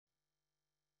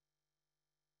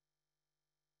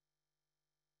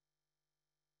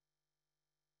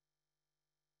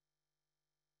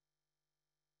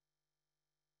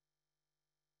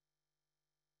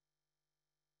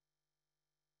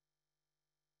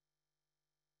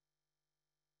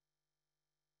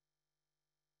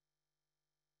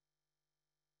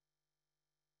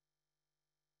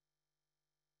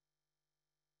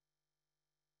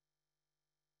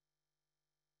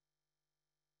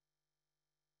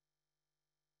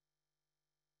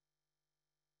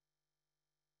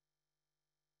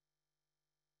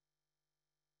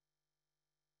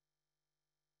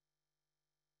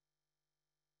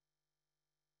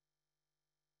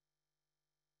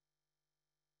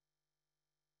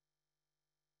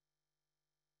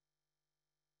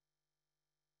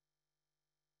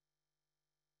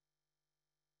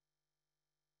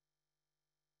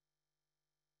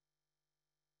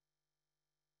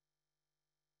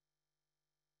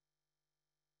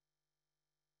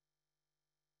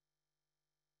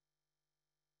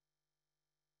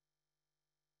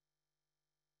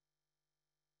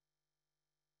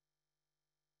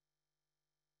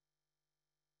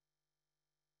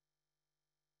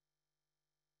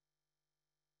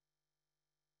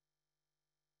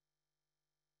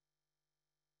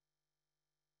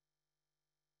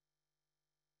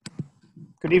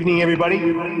Good evening, everybody.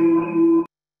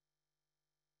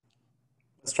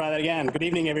 Let's try that again. Good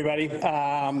evening, everybody.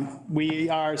 We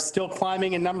are still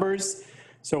climbing in numbers,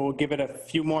 so we'll give it a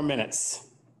few more minutes.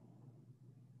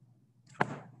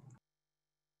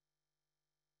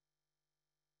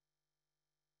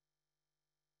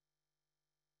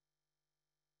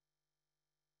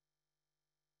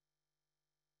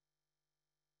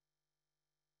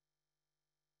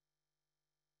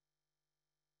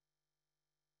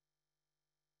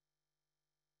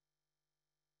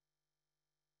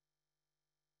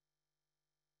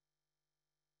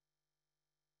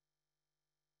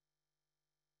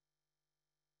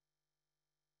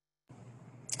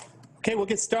 Okay, we'll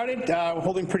get started. We're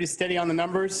holding pretty steady on the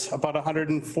numbers, about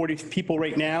 140 people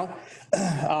right now.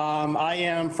 I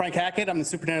am Frank Hackett, I'm the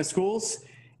superintendent of schools,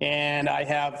 and I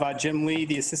have Jim Lee,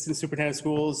 the assistant superintendent of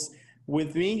schools,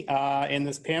 with me in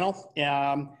this panel.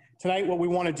 Tonight, what we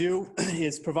want to do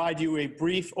is provide you a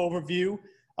brief overview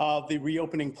of the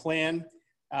reopening plan,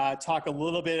 talk a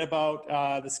little bit about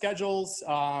the schedules,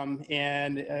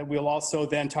 and we'll also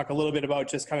then talk a little bit about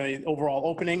just kind of the overall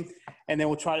opening, and then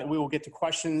we will get to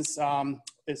questions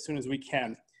as soon as we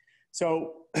can.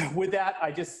 So with that,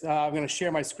 I'm going to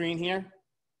share my screen here.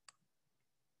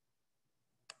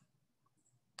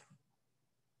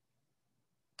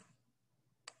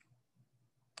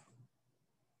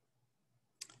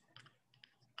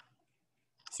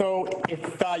 So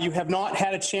if you have not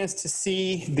had a chance to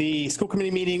see the school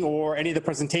committee meeting or any of the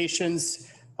presentations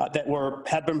that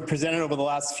have been presented over the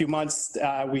last few months,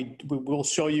 we will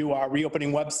show you our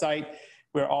reopening website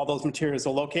where all those materials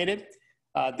are located.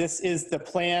 This is the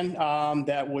plan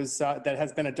that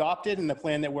has been adopted and the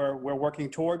plan that we're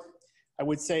working toward. I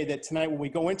would say that tonight when we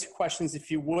go into questions, if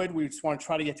you would, we just want to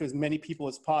try to get to as many people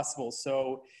as possible.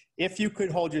 So if you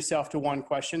could hold yourself to one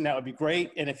question, that would be great.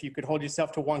 And if you could hold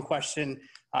yourself to one question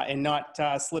and not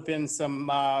slip in some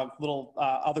little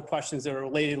other questions that are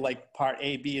related, like part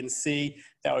A, B, and C,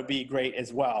 that would be great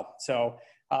as well. So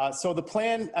the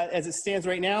plan as it stands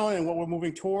right now and what we're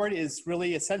moving toward is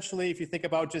really essentially, if you think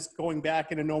about just going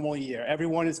back in a normal year,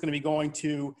 everyone is going to be going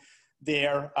to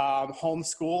their home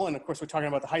school. And of course, we're talking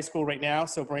about the high school right now.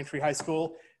 So Braintree High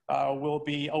School will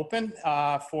be open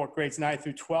for grades 9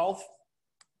 through 12.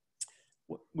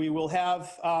 We will have,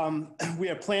 we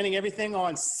are planning everything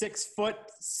on 6-foot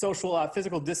social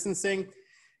physical distancing.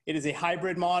 It is a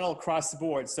hybrid model across the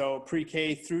board. So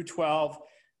pre-K through 12,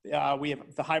 we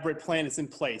have the hybrid plan is in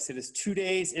place. It is 2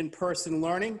 days in-person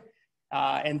learning,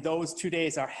 and those 2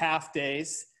 days are half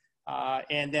days,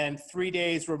 and then 3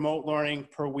 days remote learning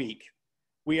per week.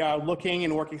 We are looking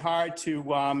and working hard to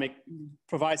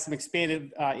provide some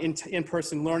expanded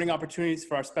in-person learning opportunities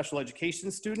for our special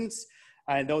education students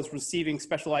and those receiving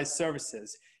specialized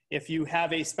services. If you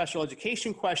have a special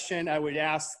education question, I would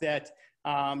ask that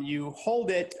you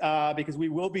hold it because we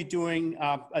will be doing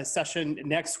a session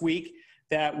next week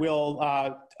that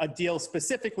will deal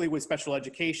specifically with special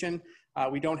education.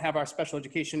 We don't have our special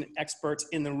education experts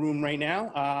in the room right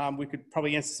now. We could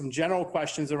probably answer some general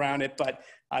questions around it, but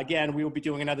again, we will be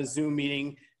doing another Zoom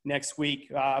meeting next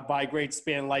week by grade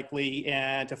span likely,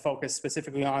 and to focus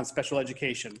specifically on special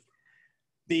education.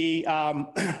 The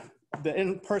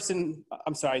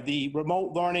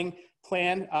remote learning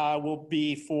plan will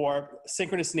be for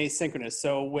synchronous and asynchronous.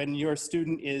 So when your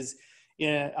student is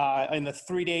in the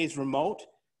 3 days remote,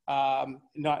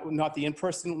 not the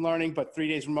in-person learning, but 3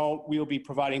 days remote, we will be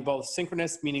providing both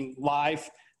synchronous, meaning live.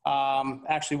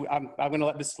 Actually, I'm going to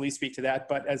let Mr. Lee speak to that,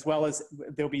 but as well as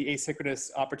there'll be asynchronous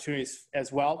opportunities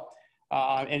as well.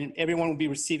 And everyone will be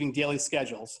receiving daily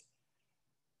schedules.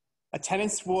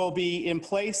 Attendance will be in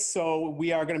place, so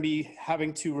we are going to be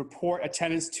having to report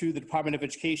attendance to the Department of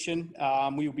Education.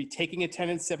 We will be taking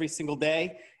attendance every single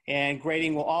day, and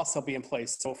grading will also be in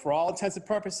place. So for all intents and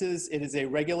purposes, it is a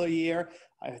regular year.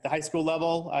 At the high school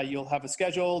level, you'll have a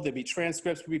schedule, there'll be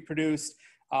transcripts will be produced,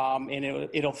 and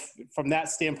it'll from that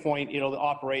standpoint, it'll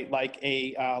operate like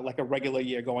a regular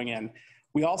year going in.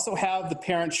 We also have the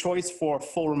parent choice for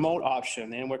full remote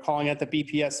option, and we're calling it the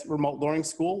BPS Remote Learning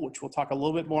School, which we'll talk a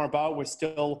little bit more about. We're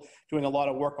still doing a lot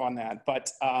of work on that, but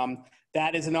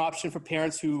that is an option for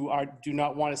parents who do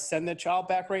not want to send their child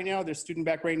back right now, their student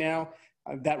back right now.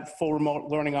 That full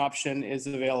remote learning option is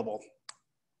available.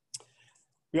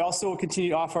 We also will continue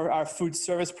to offer our food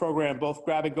service program, both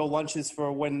grab-and-go lunches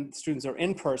for when students are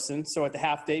in person. So at the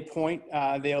half-day point,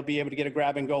 they'll be able to get a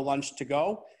grab-and-go lunch to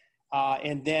go.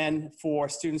 And then for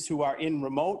students who are in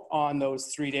remote on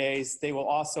those 3 days, they will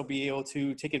also be able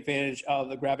to take advantage of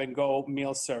the grab-and-go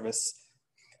meal service.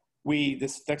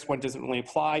 this next one doesn't really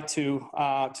apply to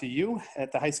you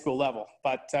at the high school level.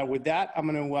 But with that, I'm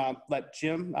going to let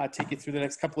Jim take you through the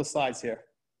next couple of slides here.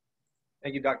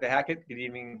 Thank you, Dr. Hackett. Good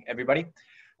evening, everybody.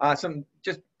 Some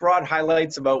just broad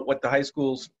highlights about what the high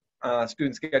school's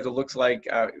student schedule looks like.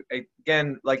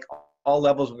 Again, like all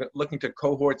levels, we're looking to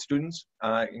cohort students.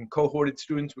 And cohorted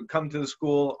students would come to the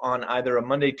school on either a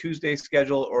Monday, Tuesday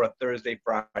schedule or a Thursday,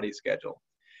 Friday schedule.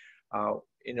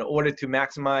 In order to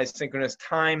maximize synchronous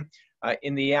time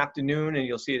in the afternoon, and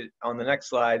you'll see it on the next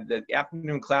slide, that the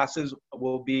afternoon classes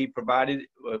will be provided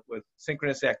with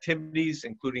synchronous activities,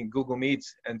 including Google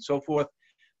Meets and so forth.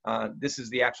 This is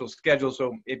the actual schedule.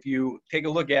 So if you take a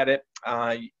look at it,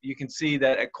 you can see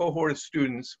that a cohort of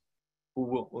students,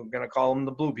 who we're going to call them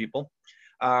the blue people,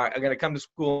 are going to come to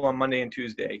school on Monday and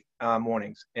Tuesday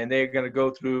mornings. And they're going to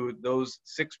go through those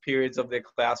 6 periods of their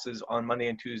classes on Monday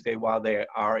and Tuesday while they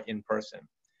are in person.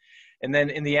 And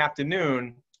then in the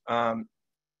afternoon,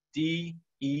 D,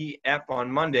 E, F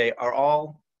on Monday are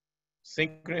all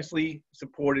synchronously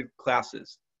supported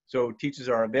classes. So teachers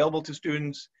are available to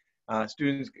students.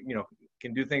 Students,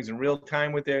 can do things in real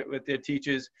time with their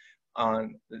teachers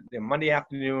on the Monday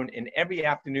afternoon and every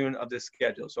afternoon of this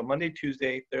schedule. So Monday,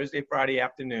 Tuesday, Thursday, Friday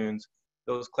afternoons,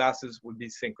 those classes would be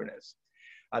synchronous.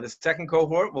 The second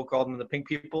cohort, we'll call them the pink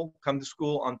people, come to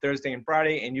school on Thursday and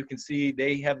Friday, and you can see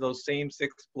they have those same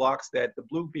 6 blocks that the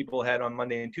blue people had on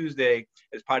Monday and Tuesday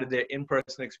as part of their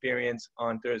in-person experience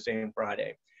on Thursday and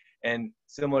Friday. And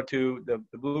similar to the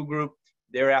blue group,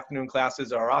 their afternoon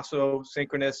classes are also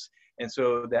synchronous, and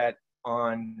so that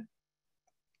on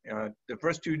the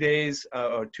first 2 days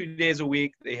or 2 days a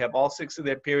week, they have all 6 of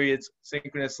their periods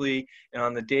synchronously, and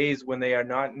on the days when they are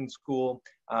not in school,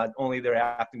 only their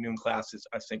afternoon classes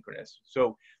are synchronous.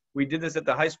 So we did this at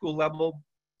the high school level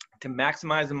to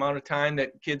maximize the amount of time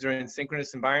that kids are in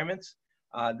synchronous environments.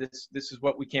 This is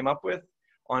what we came up with.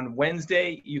 On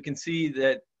Wednesday, you can see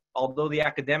that although the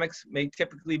academics may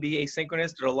typically be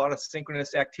asynchronous, there are a lot of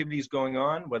synchronous activities going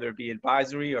on, whether it be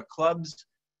advisory or clubs,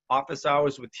 office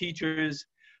hours with teachers,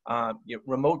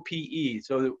 remote PE.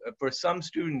 So for some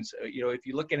students, if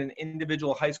you look at an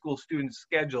individual high school student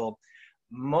schedule,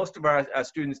 most of our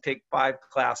students take 5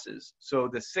 classes. So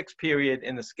the 6th period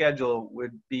in the schedule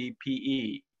would be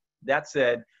PE. That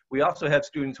said, we also have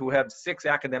students who have 6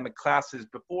 academic classes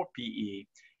before PE.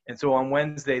 And so on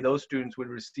Wednesday, those students would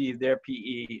receive their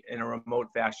PE in a remote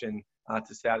fashion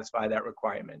to satisfy that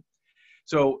requirement.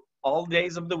 So all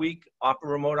days of the week offer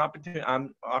remote opportunity,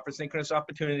 offer synchronous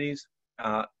opportunities.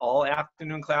 All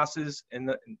afternoon classes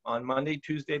on Monday,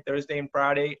 Tuesday, Thursday, and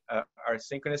Friday are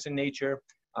synchronous in nature.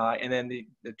 And then the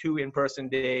 2 in-person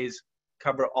days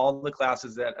cover all the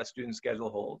classes that a student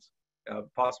schedule holds.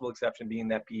 Possible exception being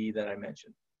that PE that I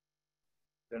mentioned.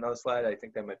 Is there another slide? I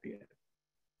think that might be it.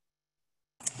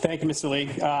 Thank you, Mr. Lee.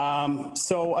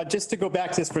 So just to go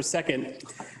back to this for a second,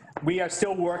 we are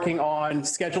still working on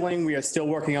scheduling. We are still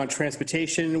working on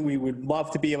transportation. We would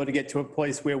love to be able to get to a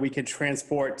place where we can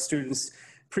transport students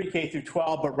pre-K through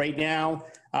 12, but right now,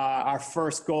 our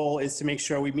first goal is to make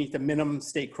sure we meet the minimum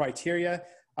state criteria,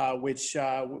 which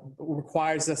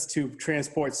requires us to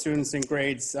transport students in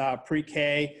grades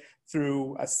pre-K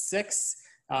through 6.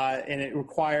 And it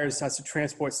requires us to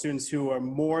transport students who are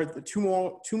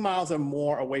 2 miles or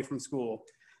more away from school.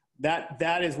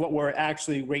 That is what we're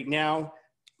actually right now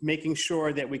making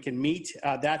sure that we can meet.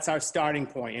 That's our starting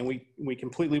point, and we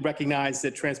completely recognize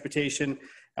that transportation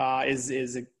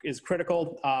is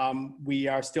critical. We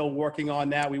are still working on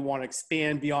that. We want to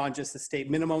expand beyond just the state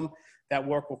minimum. That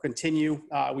work will continue.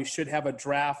 We should have a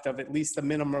draft of at least the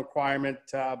minimum requirement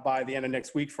by the end of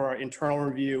next week for our internal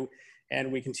review,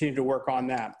 and we continue to work on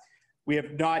that. We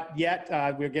have not yet,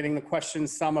 we're getting the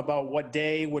questions, some about what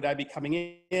day would I be coming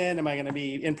in? Am I going to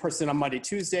be in person on Monday,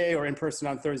 Tuesday, or in person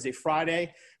on Thursday,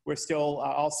 Friday? We're still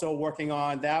also working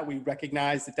on that. We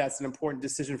recognize that that's an important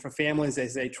decision for families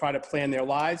as they try to plan their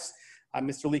lives.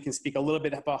 Mr. Lee can speak a little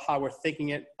bit about how we're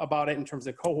thinking about it in terms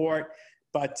of cohort,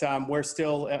 but we're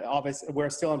still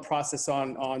in process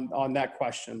on that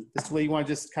question. Mr. Lee, you want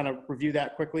to just kind of review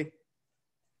that quickly?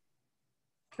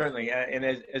 Certainly, and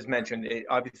as mentioned, it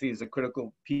obviously is a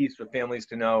critical piece for families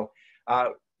to know.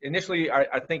 Initially,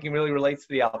 our thinking really relates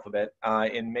to the alphabet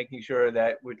in making sure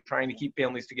that we're trying to keep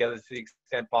families together to the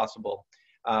extent possible.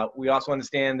 We also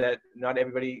understand that not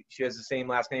everybody shares the same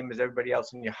last name as everybody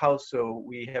else in your house, so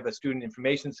we have a student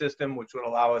information system which would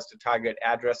allow us to target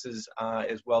addresses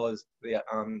as well as the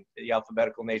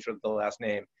alphabetical nature of the last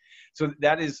name. So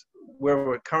that is where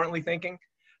we're currently thinking.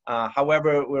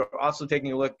 However, we're also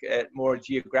taking a look at more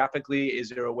geographically, is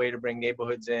there a way to bring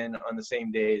neighborhoods in on the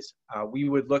same days? We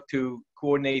would look to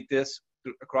coordinate this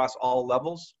across all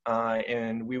levels,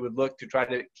 and we would look to try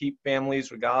to keep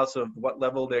families, regardless of what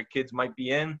level their kids might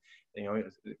be in. You know,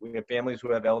 we have families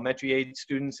who have elementary age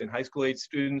students and high school age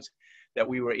students, that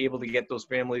we were able to get those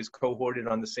families cohorted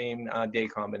on the same day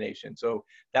combination. So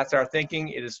that's our thinking.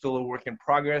 It is still a work in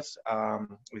progress.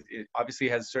 It obviously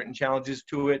has certain challenges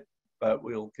to it, but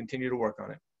we'll continue to work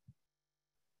on it.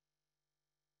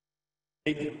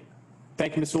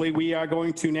 Thank you, Mr. Lee. We are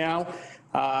going to now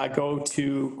go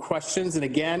to questions. And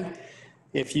again,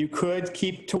 if you could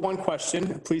keep to one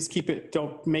question, please keep it,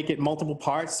 don't make it multiple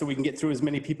parts so we can get through as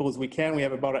many people as we can. We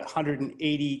have about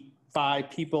 185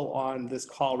 people on this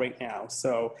call right now.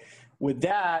 So with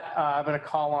that, I'm going to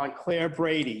call on Claire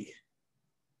Brady.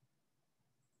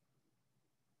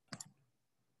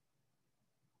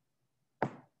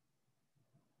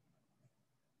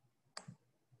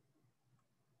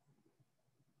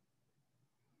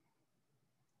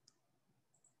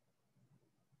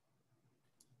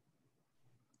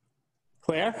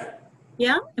 Claire?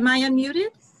 Yeah, am I unmuted?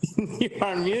 You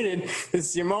are unmuted. This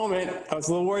is your moment. I was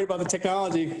a little worried about the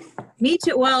technology. Me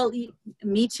too. Well,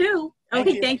 me too.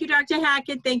 Okay, you. thank you, Dr.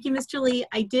 Hackett. Thank you, Mr. Lee.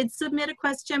 I did submit a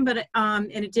question, but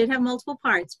and it did have multiple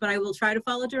parts, but I will try to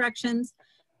follow directions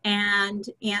and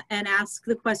ask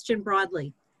the question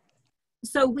broadly.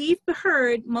 So we've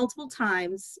heard multiple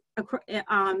times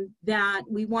that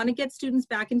we want to get students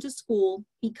back into school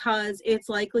because it's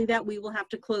likely that we will have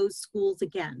to close schools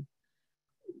again.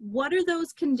 What are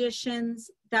those conditions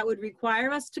that would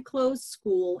require us to close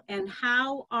school, and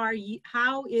how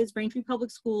is Braintree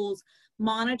Public Schools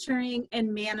monitoring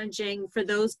and managing for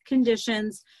those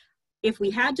conditions if we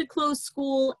had to close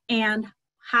school, and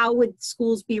how would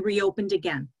schools be reopened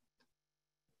again?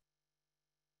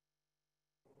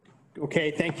 Okay,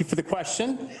 thank you for the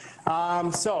question. And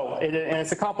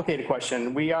it's a complicated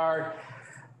question.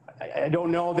 I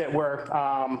don't know that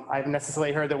I haven't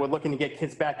necessarily heard that we're looking to get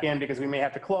kids back in because we may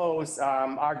have to close.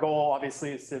 Our goal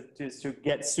obviously is to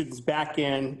get students back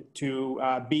in, to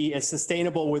be as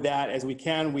sustainable with that as we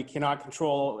can. We cannot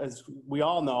control, as we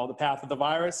all know, the path of the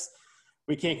virus.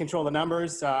 We can't control the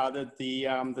numbers.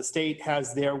 The state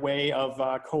has their way of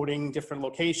coding different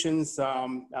locations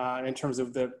in terms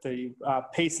of the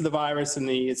pace of the virus and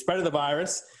the spread of the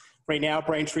virus. Right now,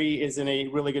 Braintree is in a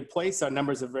really good place. Our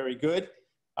numbers are very good.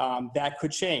 That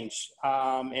could change,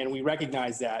 and we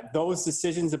recognize that. Those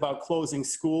decisions about closing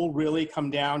school really come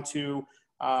down to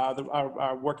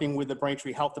our working with the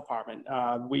Braintree Health Department.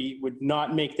 We would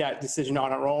not make that decision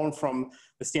on our own from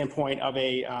the standpoint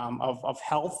of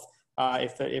health.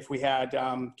 If we had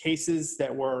cases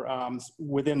that were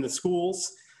within the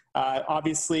schools,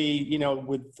 obviously, you know,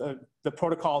 with the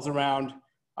protocols around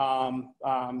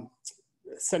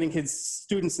sending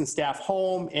students and staff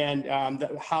home, and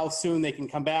how soon they can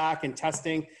come back, and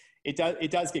testing, it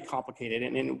does get complicated.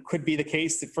 And it could be the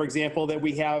case that, for example, that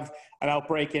we have an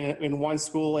outbreak in one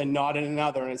school and not in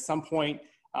another. And at some point,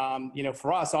 you know,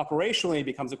 for us operationally, it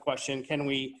becomes a question: do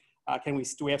we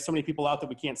have so many people out that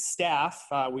we can't staff?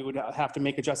 We would have to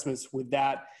make adjustments with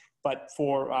that. But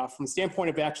from the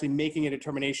standpoint of actually making a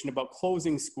determination about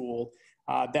closing school,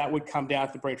 that would come down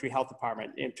to the Braintree Health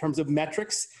Department. In terms of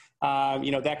metrics, you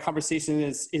know, that conversation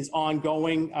is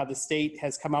ongoing. The state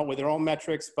has come out with their own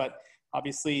metrics, but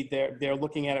obviously they're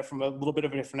looking at it from a little bit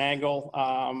of a different angle.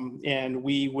 And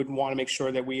we would want to make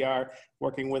sure that we are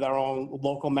working with our own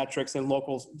local metrics and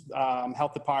local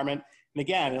health department. And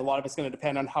again, a lot of it's going to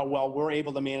depend on how well we're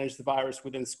able to manage the virus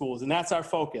within schools. And that's our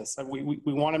focus. We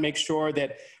want to make sure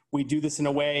that we do this in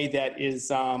a way that is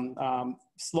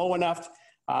slow enough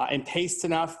and paced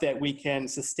enough that we can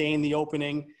sustain the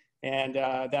opening. And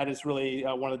that is really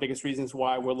one of the biggest reasons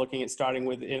why we're looking at starting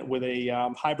with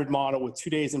a hybrid model with 2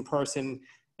 days in person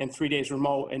and 3 days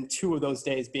remote, and 2 of those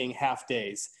days being half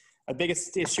days. The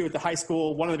biggest issue at the high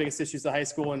school, one of the biggest issues at the high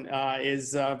school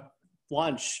is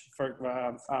lunch.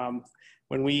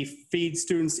 When we feed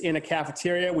students in a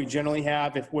cafeteria, we generally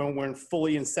have, when we're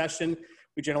fully in session,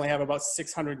 we generally have about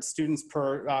 600 students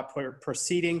per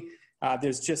seating.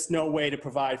 There's just no way to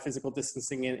provide physical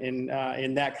distancing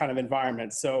in that kind of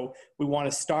environment. So we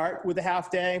want to start with a half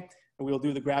day, and we'll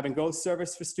do the grab and go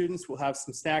service for students. We'll have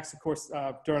some snacks, of course,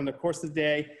 during the course of the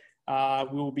day.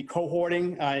 We will be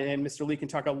cohorting, and Mr. Lee can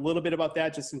talk a little bit about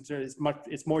that.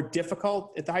 It's more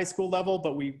difficult at the high school level,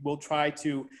 but we will try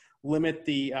to limit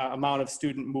the amount of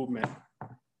student movement.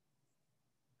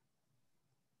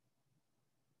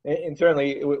 And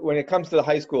certainly, when it comes to the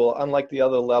high school, unlike the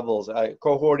other levels,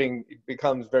 cohorting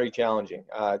becomes very challenging.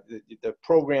 The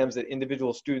programs that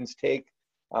individual students take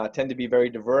tend to be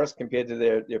very diverse compared to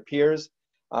their peers.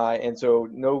 And so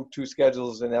no 2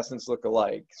 schedules, in essence, look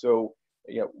alike. So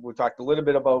We talked a little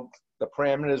bit about the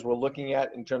parameters we're looking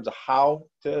at in terms of how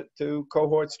to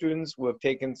cohort students. We've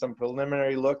taken some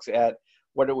preliminary looks at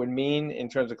what it would mean in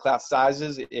terms of class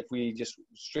sizes if we just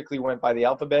strictly went by the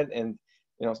alphabet. And,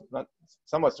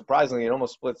 somewhat surprisingly, it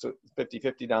almost splits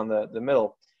 50-50 down the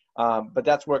middle. But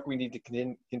that's work we need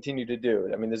to continue to do.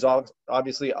 I mean, there's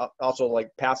obviously also like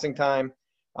passing time.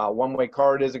 One-way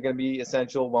corridors are going to be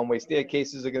essential. One-way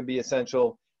staircases are going to be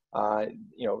essential.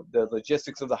 The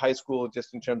logistics of the high school,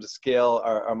 just in terms of scale,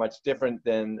 are much different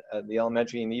than the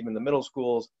elementary and even the middle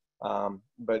schools.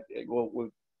 But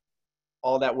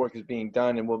all that work is being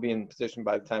done, and we'll be in position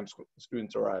by the time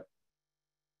students arrive.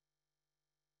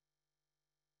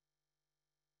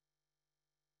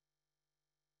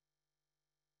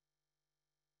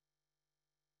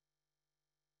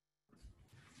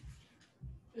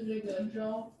 Is it good,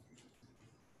 Joe?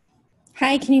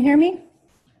 Hi, can you hear me?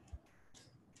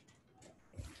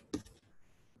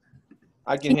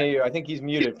 I can hear you. I think he's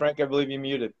muted. Frank, I believe you're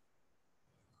muted.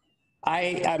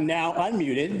 I am now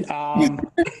unmuted.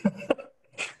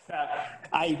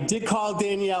 I did call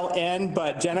Danielle in,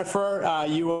 but Jennifer,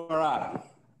 you are up.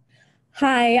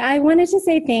 Hi, I wanted to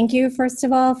say thank you, first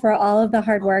of all, for all of the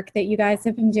hard work that you guys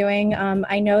have been doing.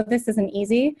 I know this isn't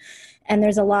easy, and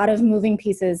there's a lot of moving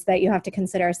pieces that you have to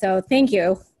consider. So thank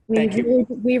you.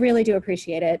 We really do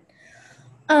appreciate it.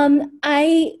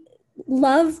 I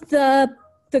love the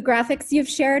graphics you've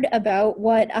shared about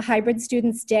what a hybrid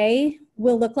student's day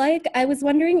will look like. I was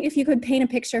wondering if you could paint a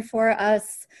picture for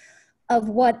us of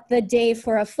what the day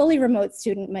for a fully remote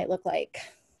student might look like.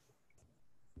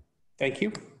 Thank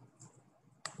you.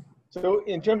 So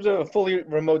in terms of a fully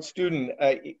remote student,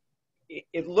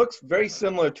 it looks very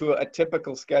similar to a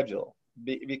typical schedule.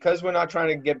 Because we're not trying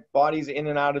to get bodies in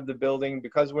and out of the building,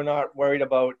 because we're not worried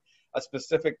about a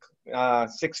specific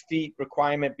 6 feet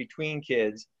requirement between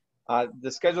kids,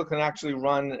 the schedule can actually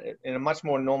run in a much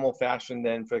more normal fashion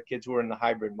than for kids who are in the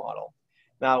hybrid model.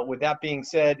 Now, with that being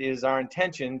said, it is our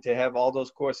intention to have all those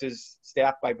courses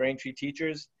staffed by Braintree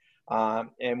teachers,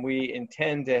 and we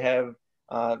intend to have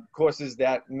courses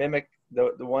that mimic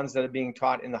the ones that are being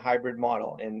taught in the hybrid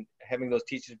model, and having those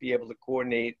teachers be able to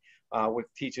coordinate with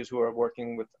teachers who are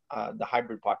working with the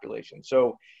hybrid population.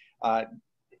 So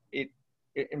it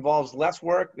involves less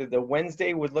work. The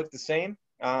Wednesday would look the same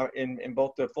in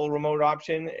both the full remote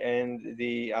option and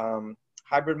the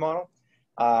hybrid model.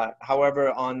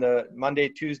 However, on the Monday,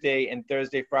 Tuesday, and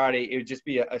Thursday, Friday, it would just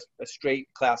be a straight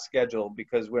class schedule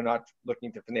because we're not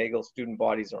looking to finagle student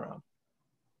bodies around.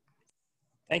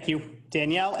 Thank you.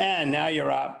 Danielle N., now you're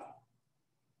up.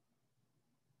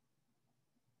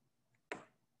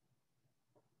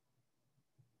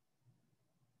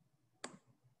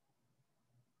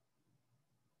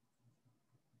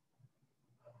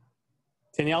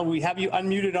 Danielle, we have you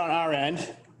unmuted on our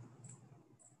end.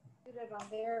 On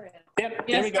their end. Yep,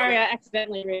 Yeah, there we go. sorry, I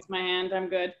accidentally raised my hand. I'm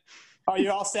good. Oh,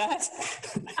 you're all set?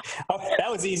 Oh, that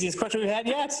was the easiest question we've had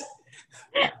yet.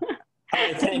 All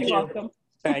right, thank you. You're welcome.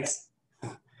 Thanks.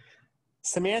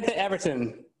 Samantha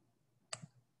Everton.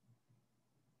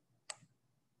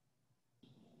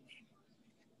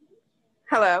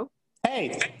 Hello.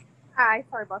 Hey. Hi,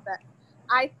 sorry about that.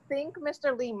 I think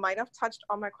Mr. Lee might have touched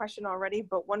on my question already,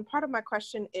 but one part of my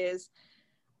question is,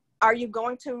 are you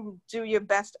going to do your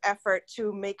best effort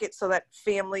to make it so that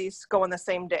families go on the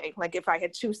same day? Like if I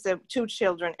had two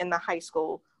children in the high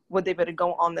school, would they be able to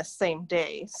go on the same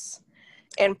days?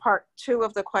 And part two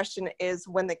of the question is,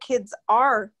 when the kids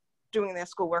are doing their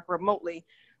schoolwork remotely,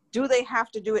 do they have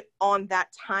to do it on that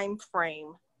time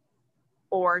frame,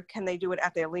 or can they do it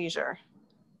at their leisure?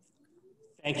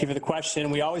 Thank you for the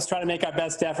question. We always try to make our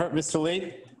best effort. Mr.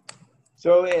 Lee?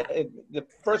 So the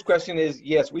first question is,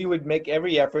 yes, we would make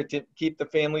every effort to keep the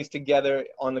families together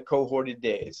on the cohorted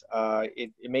days.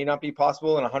 It may not be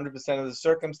possible in 100% of the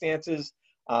circumstances,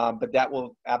 but that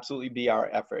will absolutely be our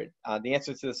effort. The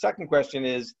answer to the second question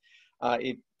is,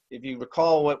 if you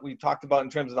recall what we talked about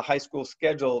in terms of the high school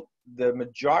schedule, the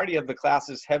majority of the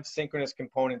classes have synchronous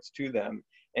components to them.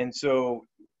 And so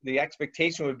the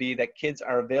expectation would be that kids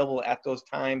are available at those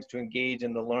times to engage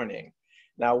in the learning.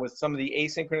 Now, with some of the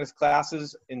asynchronous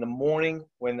classes in the morning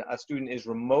when a student is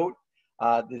remote,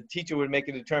 the teacher would make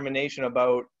a determination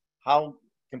about how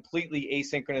completely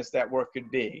asynchronous that work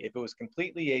could be. If it was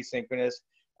completely asynchronous,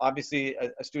 obviously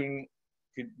a student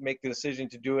could make the decision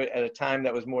to do it at a time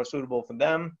that was more suitable for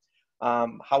them.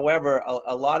 However,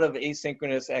 a lot of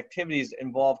asynchronous activities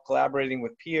involve collaborating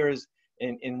with peers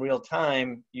in real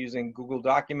time using Google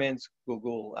Documents,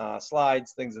 Google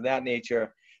Slides, things of that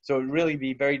nature. So it would really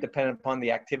be very dependent upon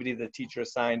the activity the teacher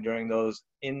assigned during those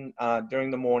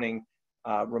during the morning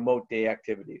remote day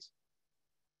activities.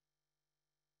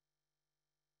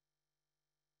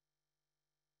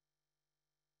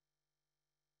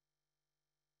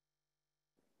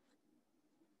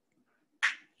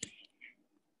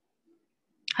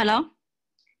 Hello?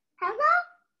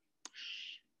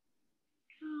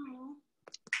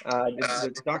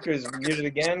 The doctor is muted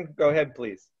again. Go ahead,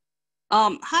 please.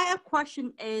 Hi, a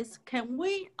question is, can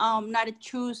we not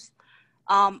choose,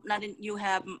 not you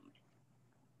have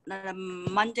not a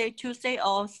Monday, Tuesday,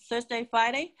 or Thursday,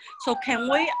 Friday? So can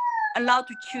we allow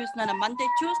to choose not a Monday,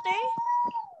 Tuesday?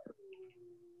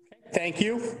 Thank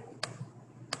you.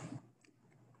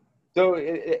 So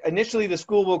initially, the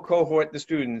school will cohort the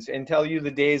students and tell you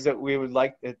the days that we would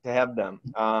like to have them.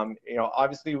 You know,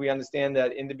 obviously, we understand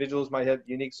that individuals might have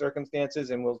unique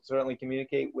circumstances, and we'll certainly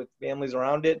communicate with families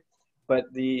around it.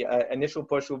 But the initial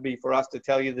push will be for us to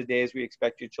tell you the days we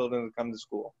expect your children to come to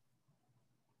school.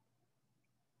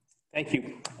 Thank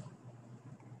you.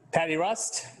 Patty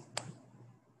Rust?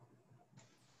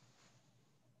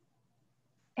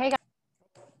 Hey, guys.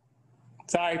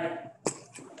 Sorry.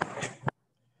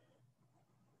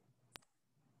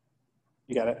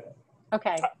 You got it.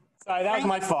 Okay. Sorry, that was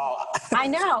my fault. I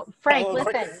know. Frank, A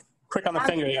little listen. Quick on the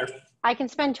finger here. I can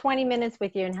spend 20 minutes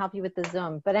with you and help you with the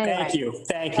Zoom. But anyway. Thank you.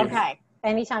 Thank you. Okay.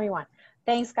 Anytime you want.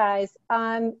 Thanks, guys.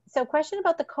 So question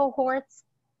about the cohorts.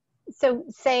 So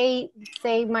say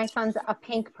my son's a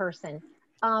pink person.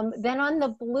 Then on the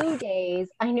blue days,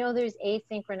 I know there's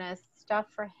asynchronous stuff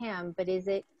for him, but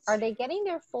are they getting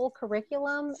their full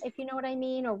curriculum, if you know what I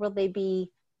mean? Or will they be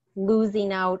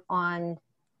losing out on,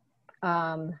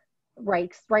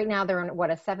 right now they're on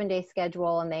what, a 7-day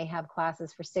schedule, and they have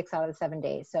classes for 6 out of the 7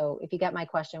 days. So if you get my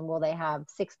question, will they have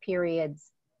 6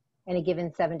 periods in a given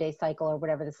 7-day cycle, or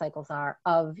whatever the cycles are,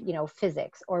 of, you know,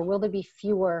 physics? Or will there be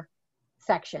fewer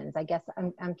sections? I guess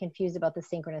I'm confused about the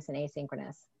synchronous and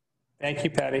asynchronous. Thank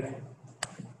you, Patty.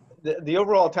 The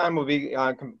overall time will be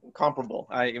comparable.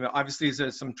 You know, obviously,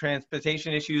 there's some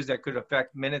transportation issues that could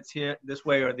affect minutes here, this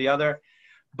way or the other.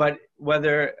 But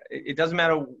it doesn't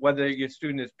matter whether your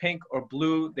student is pink or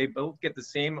blue, they both get the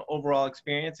same overall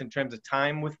experience in terms of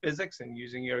time with physics, and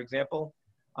using your example,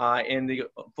 and the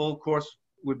full course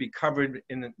would be covered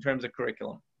in terms of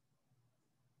curriculum.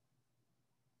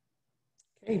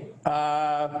 Okay.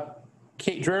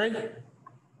 Kate Drury?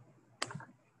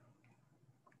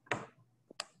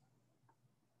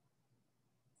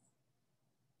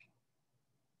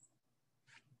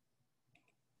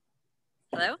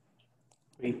 Hello?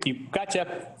 You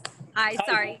gotcha. Hi,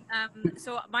 sorry.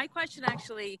 So my question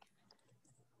actually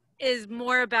is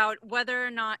more about whether or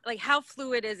not, like, how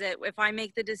fluid is it if I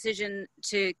make the decision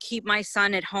to keep my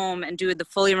son at home and do the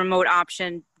fully remote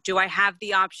option? Do I have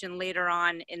the option later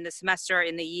on in the semester,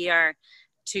 in the year,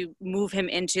 to move him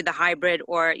into the hybrid,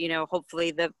 or, you know,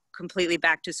 hopefully the completely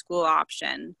back to school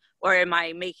option? Or am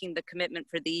I making the commitment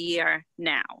for the year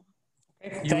now?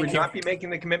 You would not be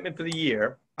making the commitment for the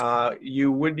year.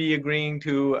 You would be agreeing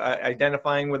to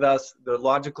identifying with us the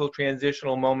logical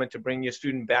transitional moment to bring your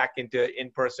student back into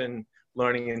in-person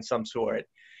learning in some sort.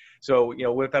 So, you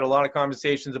know, we've had a lot of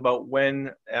conversations about when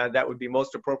that would be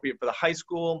most appropriate for the high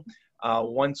school.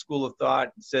 One school of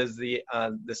thought says the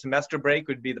semester break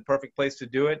would be the perfect place to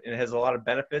do it, and it has a lot of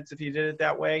benefits if you did it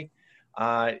that way.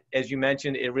 As you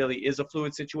mentioned, it really is a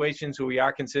fluid situation, so we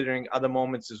are considering other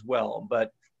moments as well.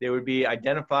 But there would be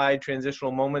identified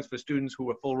transitional moments for students who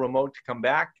were full remote to come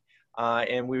back,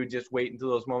 and we would just wait until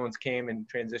those moments came and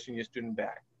transition your student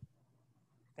back.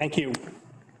 Thank you.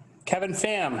 Kevin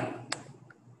Pham.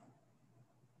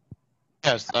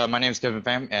 Yes, my name is Kevin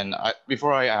Pham, and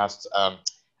before I ask,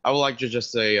 I would like to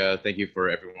just say thank you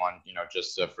for everyone, you know,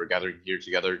 just for gathering here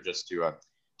together, just to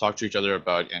talk to each other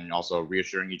about, and also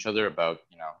reassuring each other about,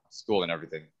 you know, school and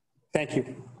everything. Thank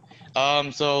you.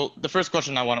 So the first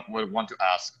question I would want to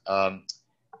ask,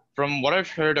 from what I've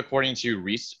heard, according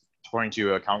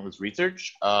to countless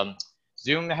research,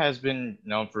 Zoom has been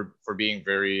known for being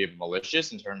very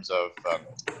malicious in terms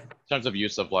of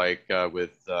use of, like,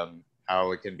 with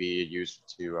how it can be used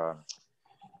to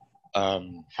how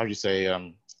do you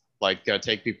say, like,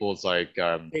 take people's, like,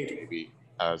 maybe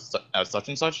such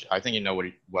and such. I think you know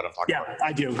what I'm talking about. Yeah,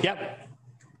 I do. Yep.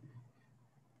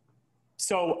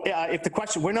 So if the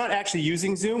question, we're not actually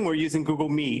using Zoom, we're using Google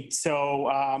Meet. So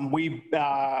we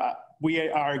are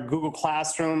a Google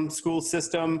Classroom school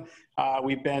system.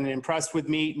 We've been impressed with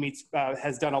Meet. Meet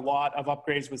has done a lot of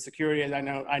upgrades with security, and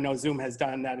I know Zoom has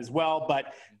done that as well.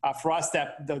 But for us,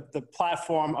 that the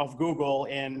platform of Google,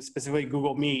 and specifically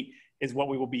Google Meet, is what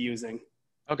we will be using.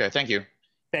 Okay, thank you.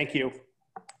 Thank you.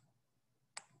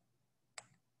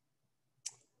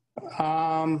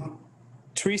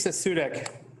 Teresa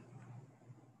Sudek.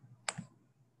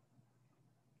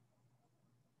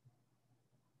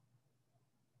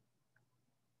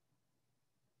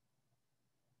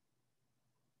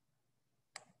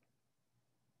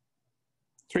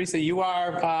 Teresa, you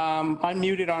are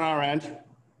unmuted on our end.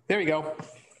 There you go.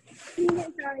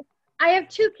 Sorry. I have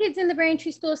two kids in the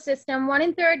Braintree school system, one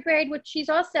in 3rd grade, which she's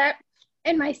all set,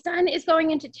 and my son is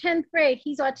going into 10th grade.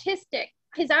 He's autistic.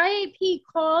 His IAP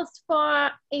calls for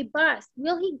a bus.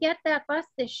 Will he get that bus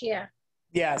this year?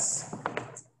 Yes.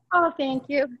 Oh, thank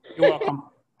you. You're welcome.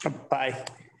 Bye.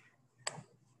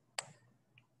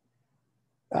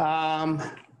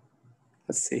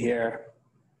 Let's see here.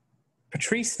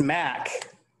 Patrice Mack.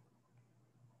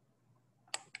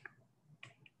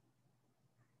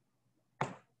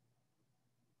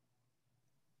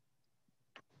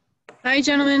 Hi,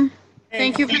 gentlemen. Hey.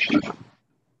 Thank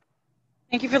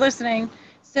you for listening.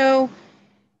 So,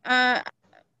 can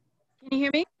you hear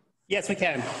me? Yes, we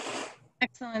can.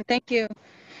 Excellent. Thank you.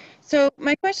 So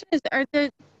my question is, are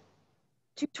the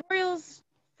tutorials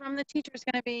from the teachers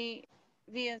going to be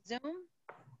via Zoom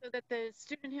so that the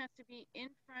student has to be in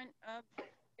front of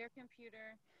their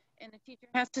computer and the teacher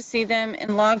has to see them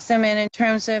and logs them in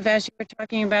terms of, as you were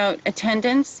talking about,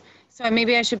 attendance? So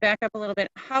maybe I should back up a little bit.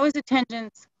 How is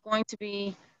attendance going to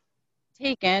be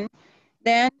taken?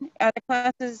 Then are the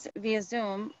classes via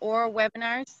Zoom or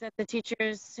webinars that the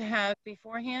teachers have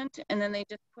beforehand and then they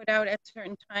just put out at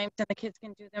certain times and the kids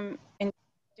can do them in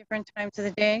different times of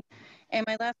the day? And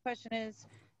my last question is,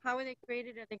 how are they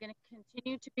graded? Are they going to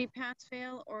continue to be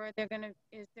pass-fail, or is there going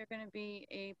to be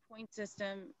a point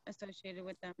system associated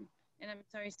with them? And I'm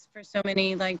sorry for so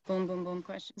many like boom, boom, boom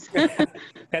questions.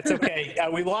 That's okay.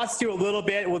 We lost you a little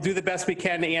bit. We'll do the best we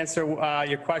can to answer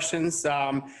your questions.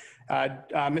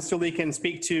 Mr. Lee can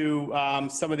speak to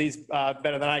some of these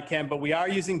better than I can, but we are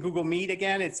using Google Meet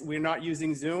again. We're not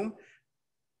using Zoom.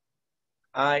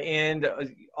 And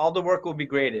all the work will be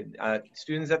graded.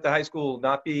 Students at the high school will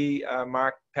not be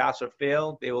marked pass or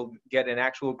fail. They will get an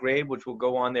actual grade, which will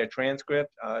go on their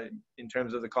transcript in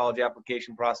terms of the college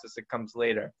application process that comes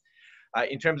later.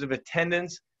 In terms of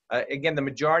attendance, again, the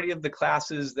majority of the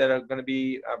classes that are going to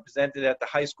be presented at the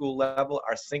high school level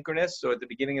are synchronous. So at the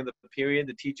beginning of the period,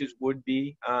 the teachers would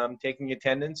be taking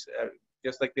attendance,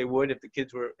 just like they would if the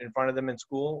kids were in front of them in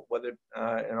school,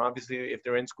 and obviously if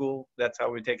they're in school, that's how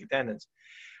we take attendance.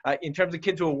 In terms of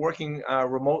kids who are working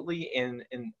remotely in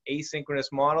an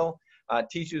asynchronous model,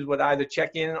 teachers would either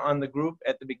check in on the group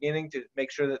at the beginning to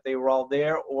make sure that they were all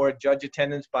there, or judge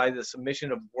attendance by the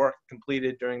submission of work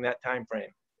completed during that time frame.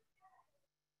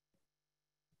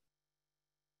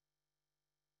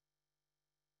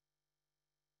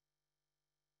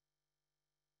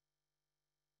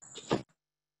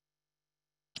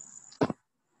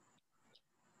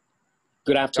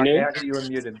 Good afternoon. Dr. Hackett, you were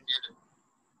muted.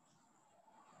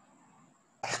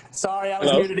 Sorry, I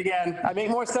was muted again. I make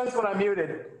more sense when I'm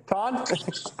muted. Ton?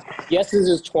 Yes, this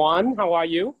is Tuan. How are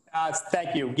you?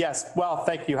 Thank you. Yes, well,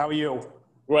 thank you. How are you?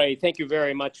 Great. Thank you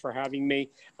very much for having me.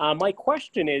 My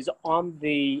question is on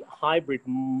the hybrid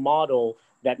model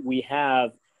that we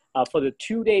have for the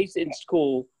 2 days in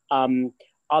school.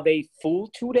 Are they full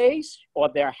 2 days, or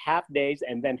they're half days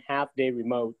and then half day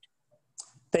remote?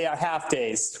 They are half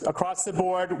days. Across the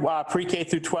board, pre-K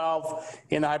through 12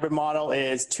 in the hybrid model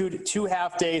is two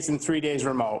half days and 3 days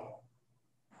remote.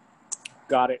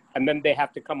 Got it. And then they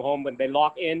have to come home when they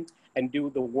log in and do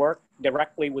the work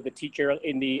directly with the teacher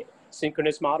in the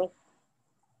synchronous model?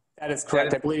 That is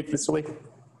correct, I believe, Mr. Lee.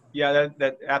 Yeah,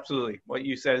 that absolutely. What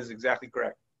you said is exactly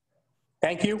correct.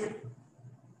 Thank you.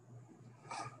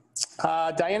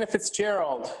 Diana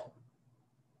Fitzgerald.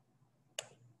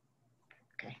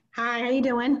 Hi, how you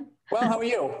doing? Well, how are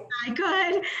you? Hi,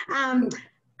 good.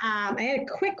 I had a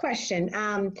quick question.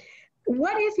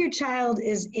 What if your child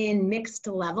is in mixed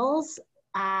levels?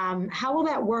 How will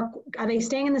that work? Are they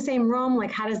staying in the same room?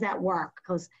 Like, how does that work?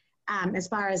 Because as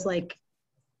far as like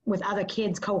with other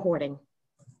kids cohorting.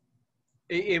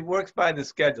 It works by the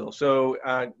schedule. So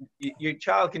your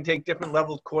child can take different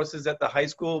level courses at the high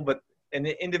school, but an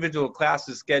individual class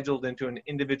is scheduled into an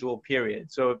individual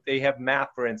period. So if they have math,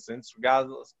 for instance,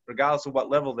 regardless of what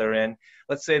level they're in,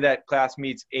 let's say that class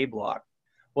meets A block.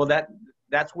 Well,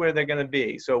 that's where they're going to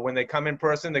be. So when they come in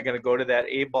person, they're going to go to that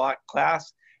A block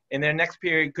class, and their next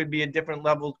period could be a different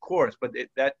level course, but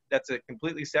that's a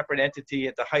completely separate entity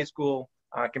at the high school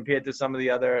compared to some of the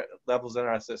other levels in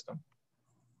our system.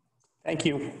 Thank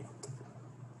you.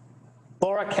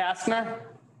 Laura Kastner.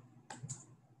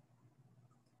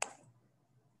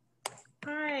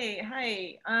 Hi.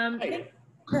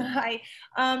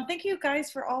 Thank you guys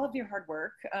for all of your hard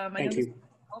work. Thank you.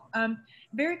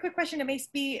 Very quick question. It may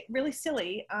be really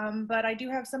silly, but I do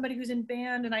have somebody who's in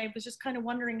band, and I was just kind of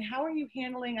wondering, how are you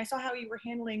handling, I saw how you were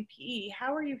handling PE.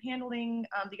 How are you handling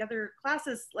the other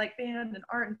classes like band and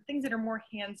art and things that are more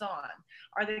hands-on?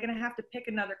 Are they going to have to pick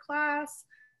another class?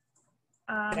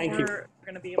 Thank you. We're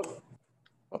going to be able to.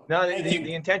 No,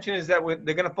 the intention is that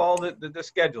they're going to follow the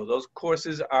schedule. Those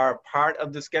courses are part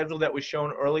of the schedule that was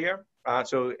shown earlier.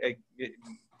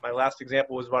 My last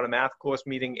example was about a math course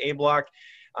meeting A block.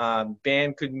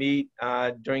 Band could meet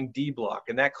during D block,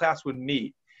 and that class would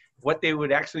meet. What they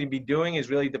would actually be doing is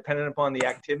really dependent upon the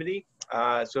activity.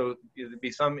 So there'd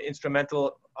be some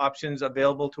instrumental options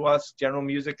available to us. General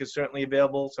music is certainly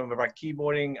available. Some of our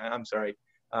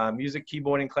music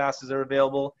keyboarding classes are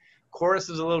available. Chorus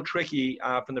is a little tricky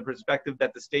from the perspective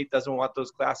that the state doesn't want those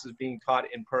classes being taught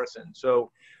in person. So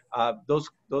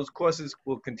those courses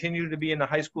will continue to be in the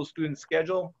high school student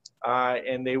schedule,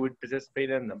 and they would participate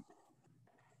in them.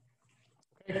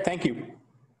 Okay, thank you.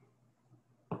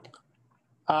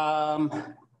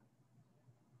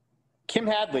 Kim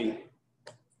Hadley.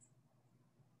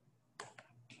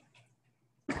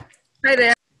 Hi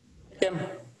there. Kim.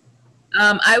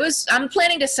 I'm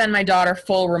planning to send my daughter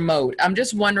full remote. I'm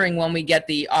just wondering when we get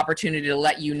the opportunity to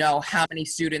let you know how many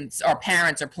students or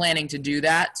parents are planning to do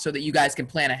that so that you guys can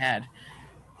plan ahead.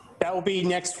 That will be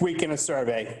next week in a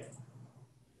survey.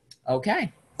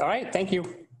 Okay. All right, thank you.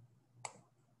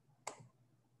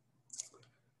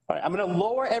 All right, I'm going to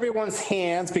lower everyone's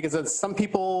hands because there's some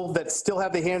people that still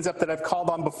have the hands up that I've called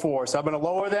on before. So I'm going to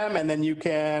lower them and then you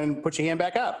can put your hand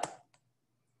back up.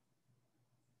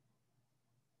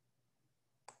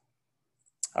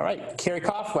 All right, Carrie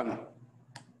Coughlin.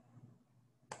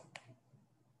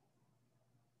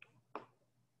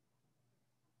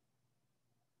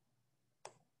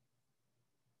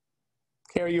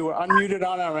 Carrie, you are unmuted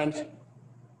on our end.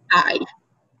 Hi.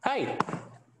 Hi.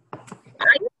 I have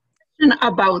a question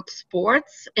about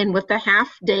sports, and with the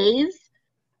half days,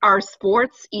 are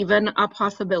sports even a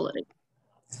possibility?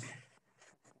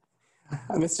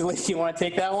 Mr. Lee, you want to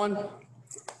take that one?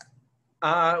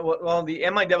 Well, the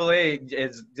MIAA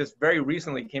is just very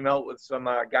recently came out with some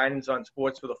guidance on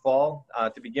sports for the fall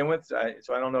to begin with.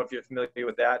 So I don't know if you're familiar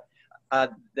with that.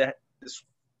 The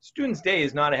Students' Day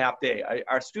is not a half day.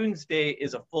 Our Students' Day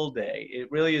is a full day.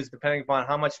 It really is depending upon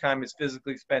how much time is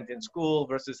physically spent in school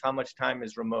versus how much time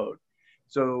is remote.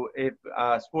 So if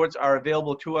sports are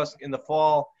available to us in the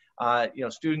fall,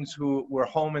 students who were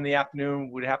home in the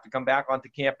afternoon would have to come back onto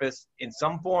campus in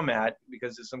some format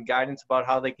because there's some guidance about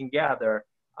how they can gather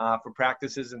for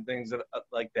practices and things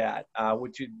like that,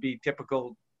 which would be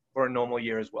typical for a normal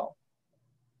year as well.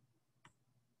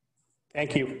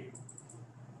 Thank you.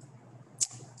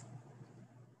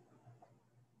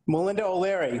 Melinda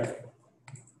O'Leary.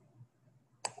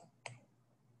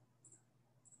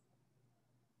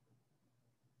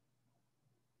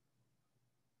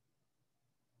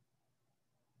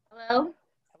 Hello?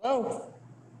 Hello.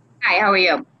 Hi, how are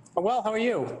you? Well, how are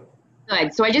you?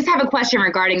 Good. So I just have a question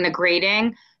regarding the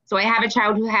grading. So I have a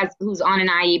child who's on an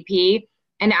IEP,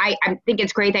 and I think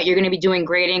it's great that you're going to be doing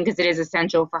grading because it is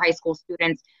essential for high school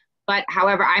students. But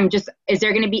however, is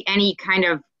there going to be any kind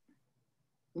of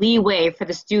leeway for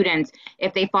the students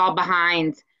if they fall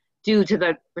behind due to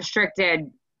the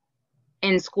restricted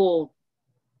in-school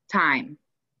time?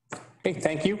 Okay,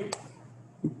 thank you.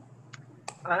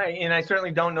 And I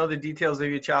certainly don't know the details of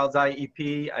your child's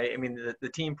IEP. I mean, the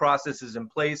team process is in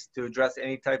place to address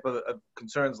any type of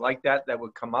concerns like that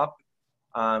would come up.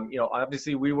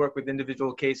 Obviously we work with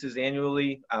individual cases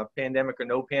annually, pandemic or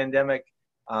no pandemic.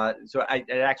 So I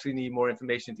actually need more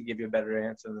information to give you a better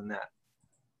answer than that.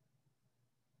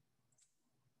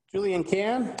 Julian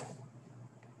Can.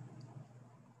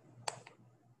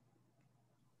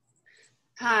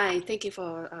 Hi, thank you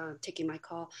for taking my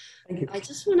call. Thank you. I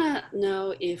just want to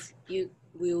know if you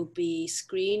will be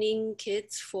screening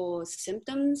kids for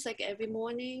symptoms like every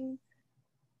morning.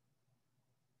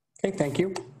 Okay, thank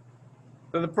you.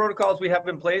 So the protocols we have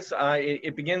in place,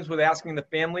 it begins with asking the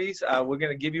families. We're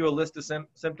going to give you a list of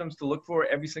symptoms to look for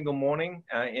every single morning.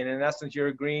 And in essence, you're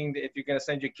agreeing that if you're going to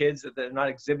send your kids that they're not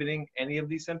exhibiting any of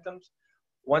these symptoms.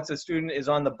 Once a student is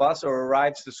on the bus or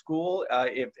arrives to school,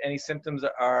 if any symptoms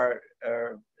are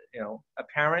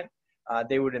apparent,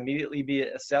 they would immediately be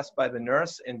assessed by the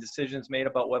nurse and decisions made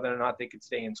about whether or not they could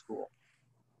stay in school.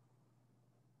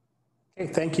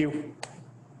 Okay, thank you.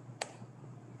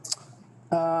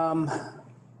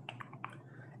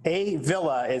 A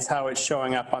Villa is how it's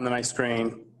showing up on my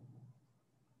screen.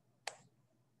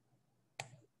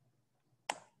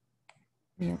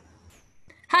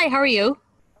 Hi, how are you?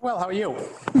 Well, how are you?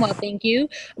 Well, thank you.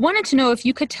 Wanted to know if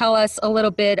you could tell us a little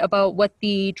bit about what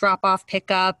the drop-off,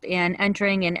 pickup, and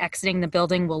entering and exiting the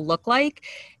building will look like,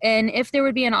 and if there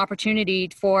would be an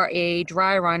opportunity for a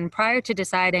dry run prior to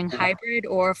deciding hybrid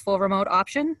or full remote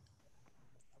option.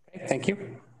 Okay, thank you.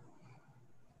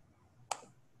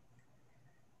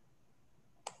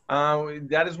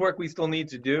 That is work we still need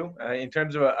to do. In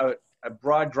terms of a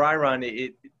broad dry run,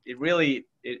 it really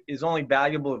is only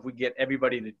valuable if we get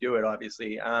everybody to do it,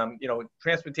 obviously. You know,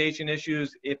 transportation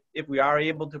issues, if we are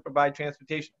able to provide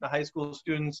transportation to high school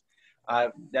students,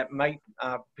 that might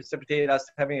precipitate us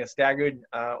having a staggered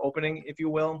opening, if you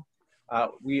will.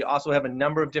 We also have a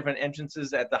number of different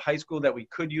entrances at the high school that we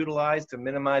could utilize to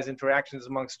minimize interactions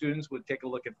among students. We'll take a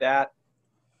look at that.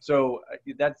 So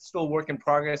that's still work in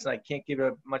progress, and I can't give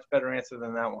a much better answer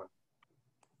than that one.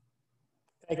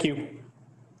 Thank you.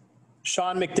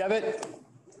 Sean McDevitt.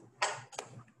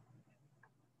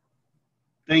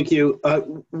 Thank you.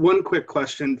 One quick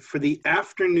question. For the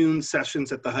afternoon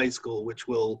sessions at the high school, which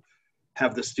will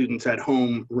have the students at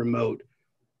home remote,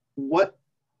 what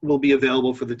will be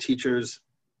available for the teachers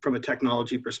from a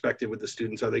technology perspective with the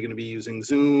students? Are they going to be using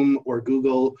Zoom or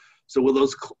Google? So will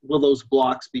those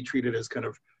blocks be treated as kind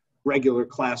of regular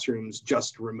classrooms,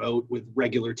 just remote with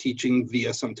regular teaching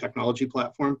via some technology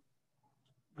platform?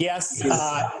 Yes,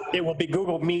 it will be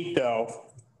Google Meet though.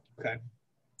 Okay.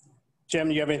 Jim,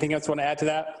 do you have anything else you want to add to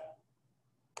that?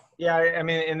 Yeah, I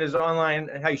mean, and there's online,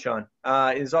 hi Sean,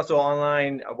 there's also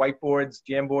online whiteboards.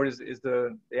 Jamboard is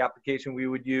the application we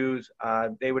would use.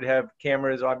 They would have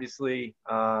cameras, obviously,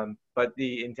 but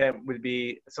the intent would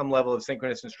be some level of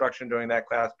synchronous instruction during that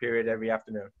class period every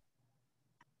afternoon.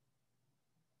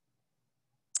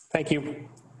 Thank you.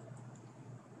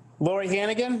 Lori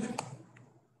Hannigan.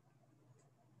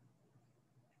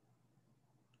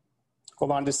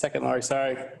 Hold on just a second, Lori,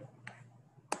 sorry.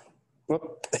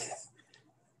 Whoop.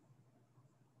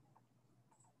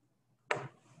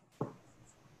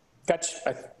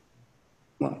 Gotcha.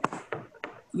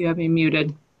 You have me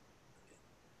muted.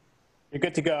 You're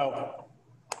good to go.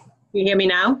 You hear me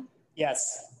now?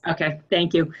 Yes. Okay,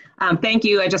 thank you. Thank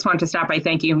you. I just wanted to start by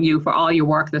thanking you for all your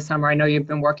work this summer. I know you've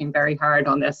been working very hard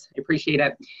on this. I appreciate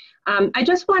it. I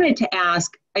just wanted to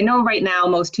ask, I know right now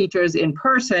most teachers in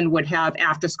person would have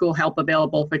after-school help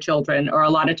available for children, or a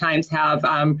lot of times have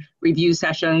review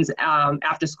sessions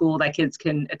after school that kids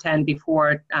can attend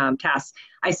before tests.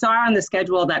 I saw on the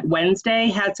schedule that Wednesday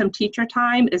had some teacher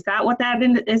time. Is that what that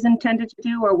is intended to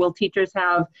do, or will teachers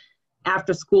have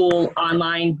after-school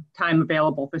online time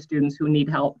available for students who need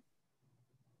help?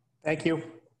 Thank you.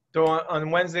 So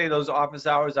on Wednesday, those office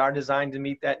hours are designed to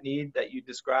meet that need that you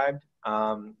described.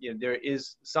 You know, there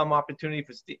is some opportunity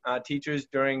for teachers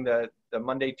during the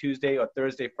Monday, Tuesday, or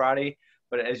Thursday, Friday.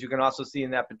 But as you can also see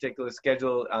in that particular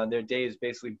schedule, their day is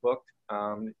basically booked.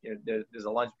 You know, there's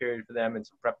a lunch period for them and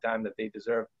some prep time that they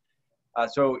deserve.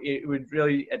 So it would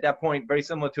really, at that point, very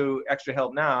similar to Extra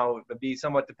Help Now, but be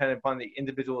somewhat dependent upon the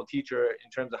individual teacher in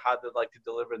terms of how they'd like to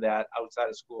deliver that outside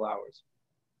of school hours.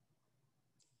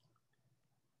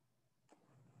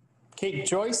 Kate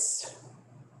Joyce.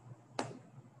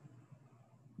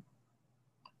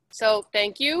 So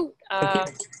thank you,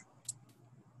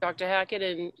 Dr. Hackett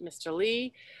and Mr.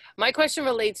 Lee. My question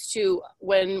relates to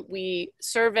when we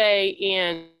survey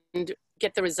and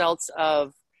get the results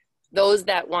of those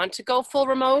that want to go full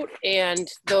remote and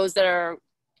those that are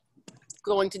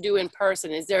going to do in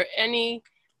person. Is there any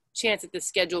chance that the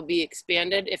schedule be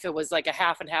expanded if it was like a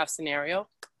half and half scenario?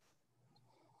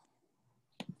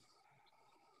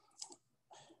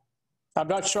 I'm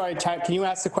not sure can you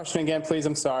ask the question again, please?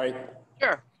 I'm sorry.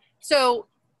 Sure. So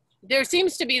there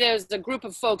seems to be, there's a group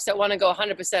of folks that want to go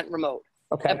 100% remote.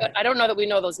 Okay. But I don't know that we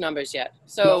know those numbers yet.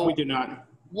 So no, we do not.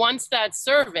 Once that's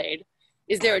surveyed,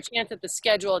 is there a chance that the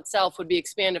schedule itself would be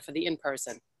expanded for the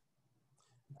in-person?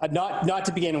 Not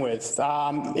to begin with.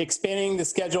 Expanding the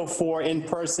schedule for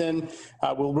in-person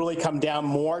will really come down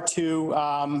more to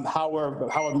how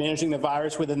we're managing the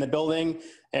virus within the building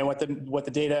and what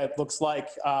the data looks like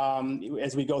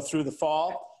as we go through the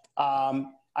fall.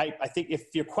 I think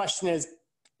if your question is,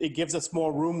 it gives us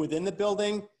more room within the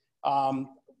building,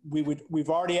 we've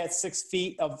already at 6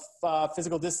 feet of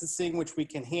physical distancing, which we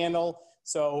can handle.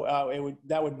 So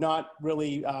that would not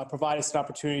really provide us an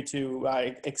opportunity to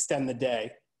extend the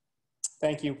day.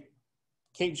 Thank you.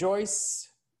 Kate Joyce.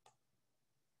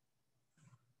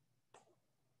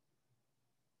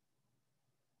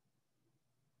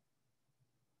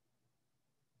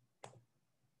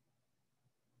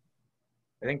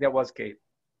 I think that was Kate.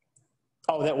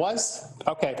 Oh, that was?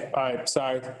 Okay, all right,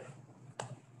 sorry.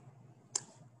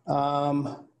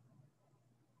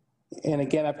 And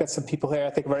again, I've got some people here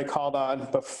I think I've already called on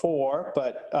before,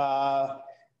 but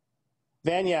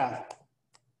Vanya,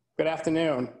 good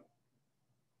afternoon.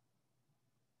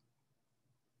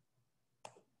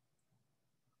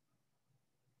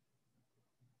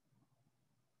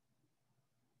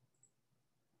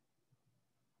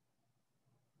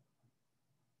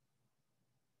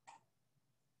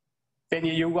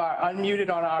 Vanya, you are unmuted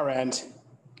on our end.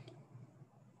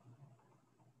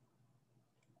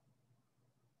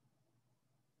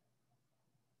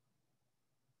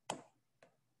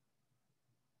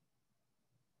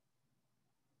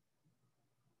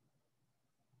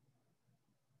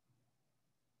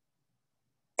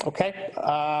 Okay,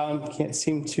 can't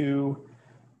seem to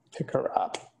pick her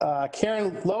up.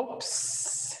 Karen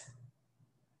Lopes.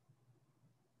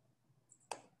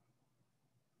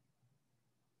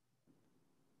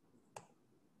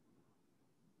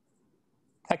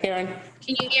 Hi, Karen.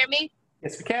 Can you hear me?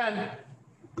 Yes, we can.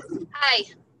 Hi.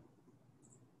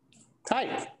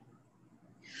 Hi.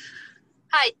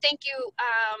 Hi, thank you,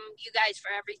 you guys,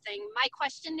 for everything. My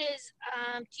question is,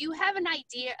 do you have an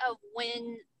idea of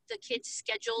when the kids'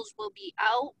 schedules will be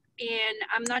out? And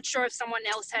I'm not sure if someone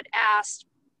else had asked,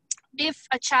 if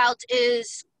a child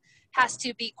has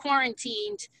to be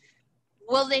quarantined,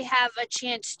 will they have a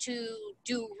chance to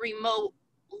do remote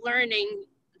learning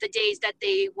the days that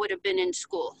they would have been in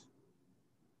school?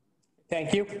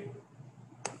 Thank you.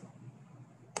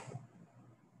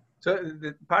 So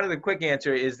part of the quick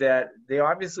answer is that they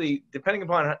obviously, depending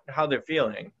upon how they're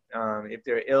feeling, if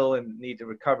they're ill and need to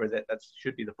recover, that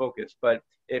should be the focus. But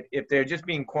if they're just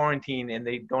being quarantined and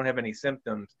they don't have any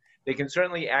symptoms, they can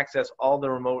certainly access all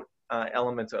the remote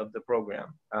elements of the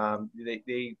program.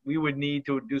 We would need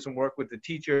to do some work with the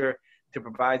teacher to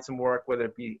provide some work, whether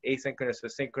it be asynchronous or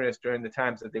synchronous during the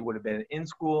times that they would have been in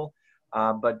school.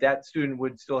 But that student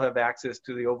would still have access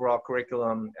to the overall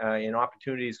curriculum and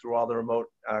opportunities through all the remote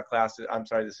classes,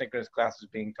 the synchronous classes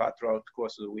being taught throughout the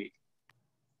course of the week.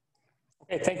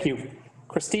 Okay, thank you.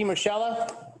 Christine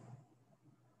Marchella.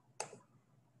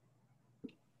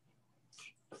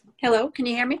 Hello, can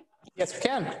you hear me? Yes, we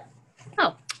can.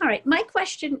 Oh, all right. My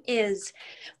question is,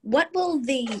 what will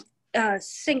the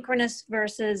synchronous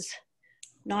versus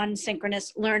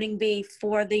non-synchronous learning be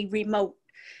for the remote?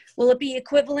 Will it be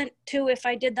equivalent to if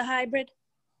I did the hybrid,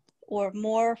 or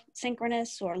more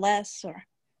synchronous or less? Or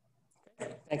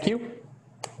Thank you.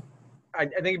 I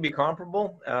think it'd be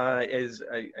comparable.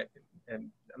 And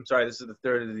I'm sorry, this is the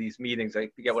third of these meetings. I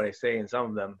forget what I say in some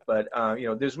of them, but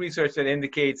there's research that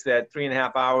indicates that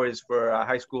 3.5 hours for a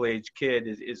high school age kid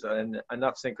is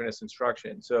enough synchronous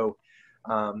instruction. So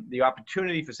the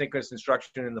opportunity for synchronous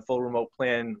instruction in the full remote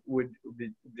plan would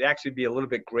actually be a little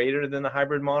bit greater than the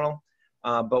hybrid model.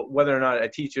 But whether or not a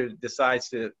teacher decides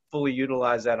to fully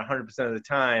utilize that 100% of the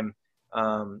time,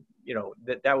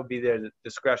 that would be their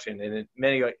discretion. And in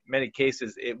many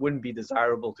cases, it wouldn't be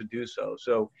desirable to do so.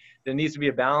 So there needs to be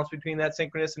a balance between that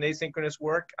synchronous and asynchronous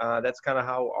work. That's kind of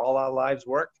how all our lives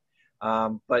work.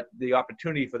 But the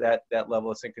opportunity for that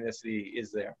level of synchronicity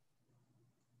is there.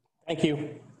 Thank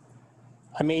you.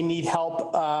 I may need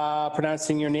help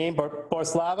pronouncing your name,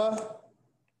 Borislava.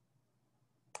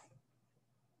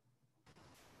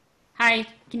 Hi,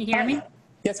 can you hear me?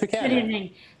 Yes, we can. Good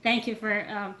evening. Thank you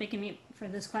for picking me for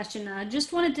this question.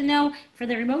 Just wanted to know, for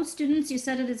the remote students, you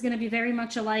said it is going to be very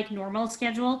much alike normal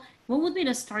schedule. What would be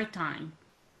the start time?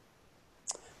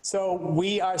 So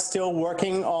we are still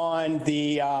working on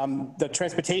the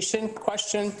transportation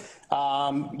question.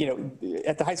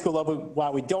 At the high school level,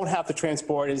 while we don't have to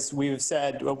transport, as we've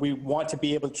said, we want to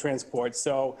be able to transport.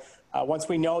 So once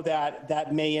we know that,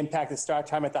 that may impact the start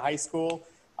time at the high school.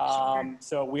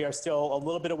 So we are still a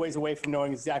little bit of ways away from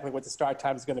knowing exactly what the start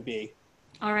time is going to be.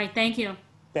 All right, thank you.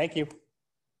 Thank you.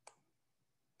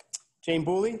 Jane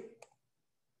Booley?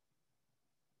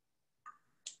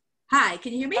 Hi,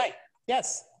 can you hear me? Hi.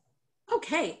 Yes.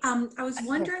 Okay, I was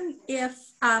wondering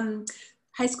if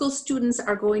high school students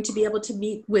are going to be able to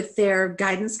meet with their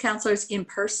guidance counselors in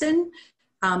person,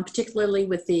 particularly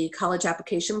with the college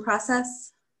application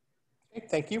process? Okay,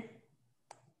 thank you.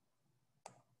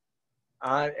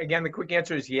 Again, the quick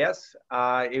answer is yes.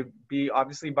 It'd be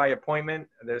obviously by appointment.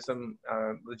 There's some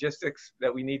logistics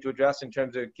that we need to address in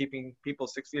terms of keeping people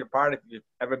 6 feet apart. If you've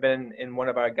ever been in one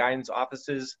of our guidance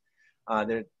offices,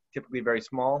 they're typically very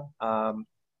small.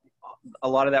 A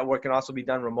lot of that work can also be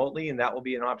done remotely, and that will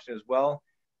be an option as well.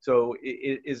 So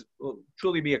it will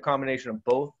truly be a combination of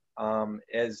both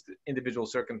as individual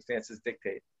circumstances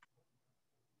dictate.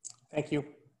 Thank you.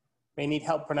 May need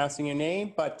help pronouncing your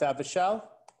name, but Vishal?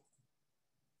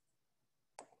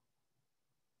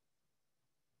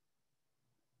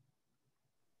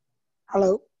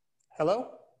 Hello. Hello.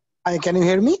 Hi, can you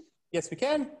hear me? Yes, we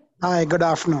can. Hi, good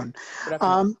afternoon. Good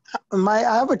afternoon. I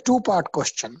have a two-part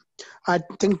question. I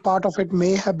think part of it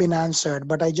may have been answered,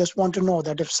 but I just want to know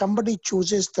that if somebody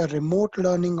chooses the remote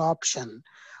learning option,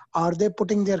 are they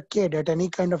putting their kid at any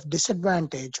kind of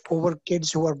disadvantage over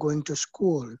kids who are going to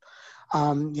school?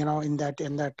 in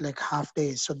that like half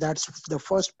days. So that's the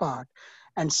first part.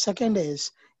 And second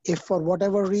is, if for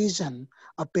whatever reason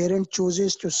a parent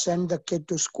chooses to send the kid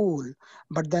to school,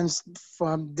 but then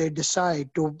they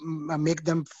decide to make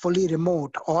them fully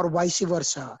remote or vice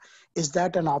versa, is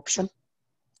that an option?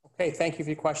 Okay, thank you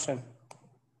for your question.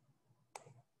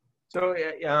 So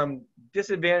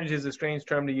disadvantage is a strange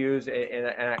term to use, and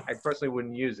I personally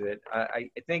wouldn't use it. I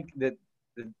think that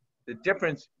the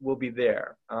difference will be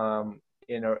there.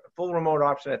 In a full remote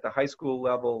option at the high school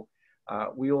level,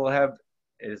 we will have,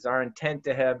 it is our intent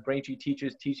to have Braintree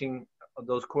teachers teaching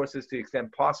those courses to the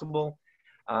extent possible.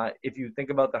 If you think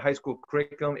about the high school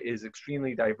curriculum, it is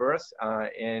extremely diverse,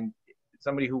 and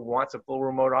somebody who wants a full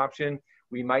remote option,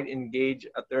 we might engage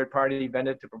a third-party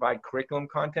vendor to provide curriculum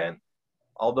content,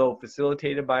 although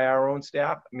facilitated by our own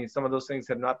staff. I mean, some of those things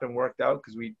have not been worked out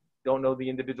because we don't know the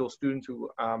individual students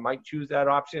who might choose that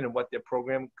option and what their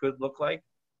program could look like.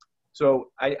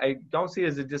 So I don't see it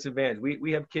as a disadvantage.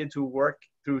 We have kids who work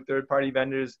through third-party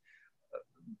vendors,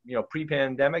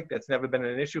 pre-pandemic. That's never been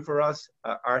an issue for us.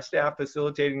 Our staff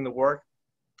facilitating the work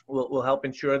will help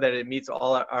ensure that it meets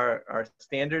all our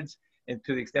standards. And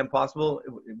to the extent possible,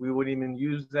 we wouldn't even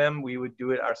use them. We would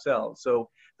do it ourselves. So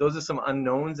those are some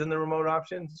unknowns in the remote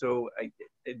option. So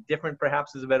different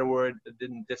perhaps is a better word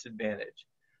than disadvantage.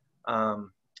 And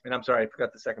I'm sorry, I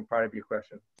forgot the second part of your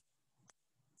question.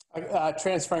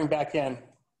 Transferring back in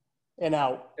and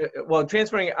out. Well,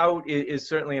 transferring out is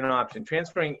certainly an option.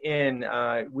 Transferring in,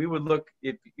 we would look,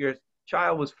 if your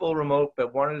child was full remote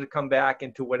but wanted to come back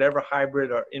into whatever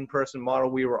hybrid or in-person model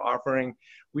we were offering,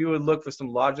 we would look for some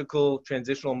logical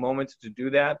transitional moments to do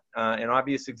that. An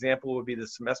obvious example would be the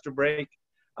semester break,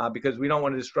 because we don't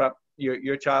want to disrupt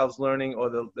your child's learning or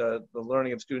the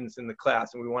learning of students in the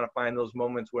class, and we want to find those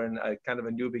moments when kind of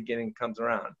a new beginning comes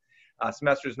around.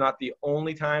 Semester is not the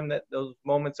only time that those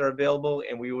moments are available,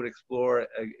 and we would explore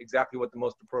exactly what the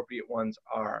most appropriate ones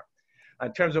are.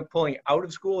 In terms of pulling out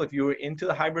of school, if you were into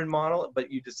the hybrid model,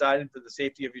 but you decided for the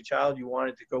safety of your child, you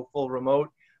wanted to go full remote,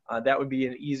 that would be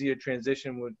an easier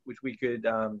transition, which we could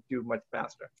do much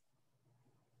faster.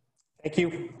 Thank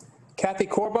you. Kathy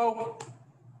Corbo.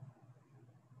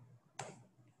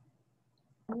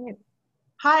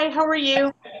 Hi, how are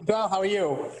you? Well, how are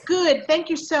you? Good. Thank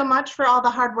you so much for all the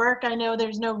hard work. I know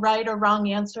there's no right or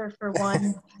wrong answer for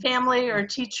one family or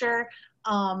teacher.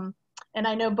 And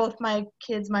I know both my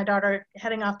kids, my daughter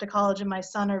heading off to college and my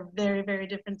son are very, very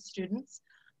different students.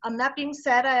 That being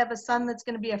said, I have a son that's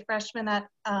going to be a freshman at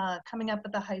coming up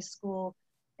at the high school,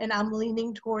 and I'm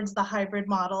leaning towards the hybrid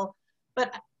model.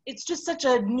 But it's just such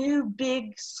a new,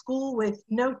 big school with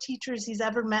no teachers he's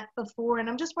ever met before. And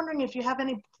I'm just wondering if you have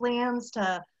any plans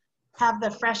to have the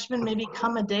freshmen maybe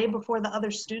come a day before the other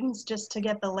students just to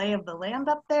get the lay of the land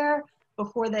up there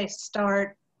before they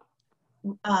start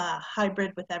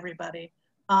hybrid with everybody.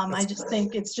 I just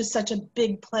think it's just such a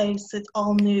big place. It's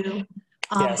all new.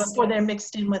 Yes. Before they're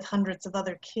mixed in with hundreds of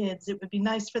other kids, it would be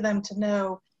nice for them to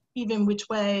know even which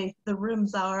way the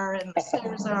rooms are and the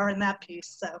stairs are and that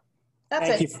piece. So that's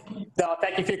Thank it. you. No,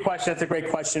 thank you for your question. That's a great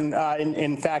question.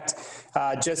 In fact,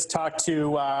 just talked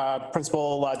to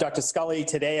Principal Dr. Scully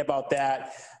today about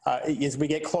that. As we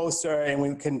get closer and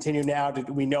we continue now,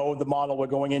 we know the model we're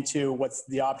going into, what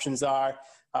the options are.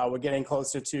 We're getting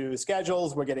closer to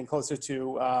schedules. We're getting closer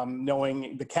to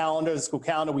knowing the calendar, the school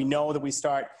calendar. We know that we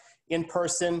start in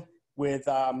person with,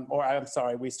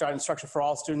 we start instruction for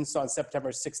all students on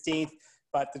September 16th.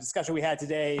 But the discussion we had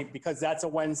today, because that's a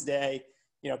Wednesday,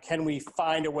 can we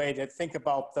find a way to think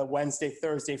about the Wednesday,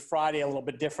 Thursday, Friday a little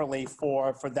bit differently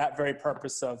for that very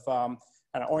purpose of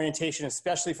an orientation,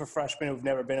 especially for freshmen who've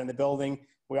never been in the building.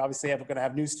 We obviously going to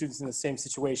have new students in the same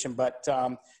situation, but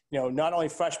not only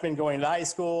freshmen going to high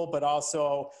school, but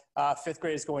also fifth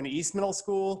graders going to East Middle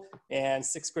School and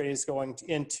sixth graders going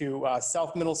into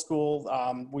South Middle School.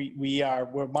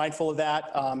 We're mindful of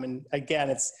that, and again,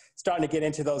 it's starting to get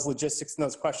into those logistics and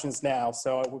those questions now.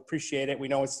 So we appreciate it. We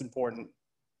know it's important.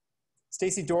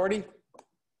 Stacy Doherty.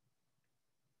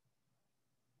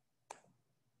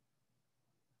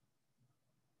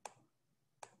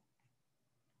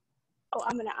 Oh,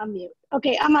 I'm gonna unmute.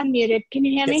 Okay, I'm unmuted. Can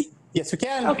you hear me? Yes, we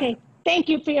can. Okay, thank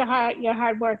you for your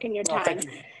hard work and your time. Oh, thank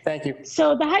you. Thank you.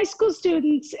 So the high school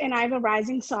students, and I have a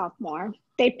rising sophomore,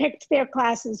 they picked their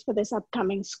classes for this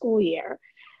upcoming school year.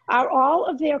 Are all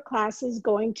of their classes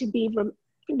going to be,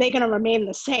 they're gonna remain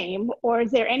the same, or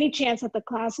is there any chance that the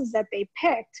classes that they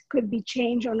picked could be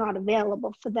changed or not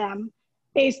available for them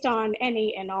based on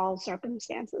any and all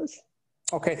circumstances?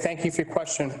 Okay, thank you for your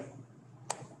question.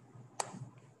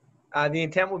 The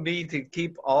intent would be to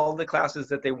keep all the classes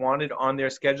that they wanted on their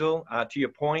schedule. To your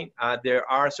point, there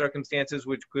are circumstances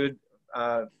which could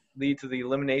lead to the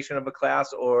elimination of a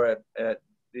class or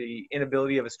the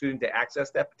inability of a student to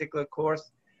access that particular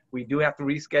course. We do have to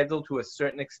reschedule to a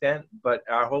certain extent, but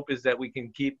our hope is that we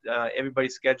can keep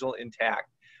everybody's schedule intact.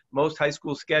 Most high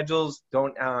school schedules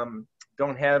don't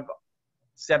have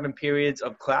 7 periods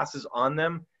of classes on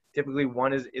them. Typically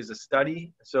one is a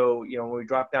study. So, you know, when we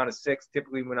drop down to 6,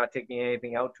 typically we're not taking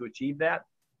anything out to achieve that.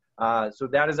 So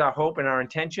that is our hope and our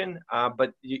intention.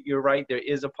 But you're right, there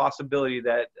is a possibility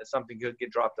that something could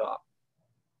get dropped off.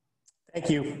 Thank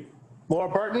you. Laura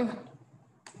Burton?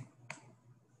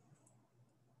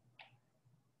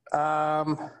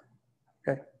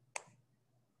 Okay.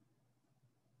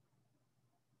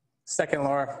 Second,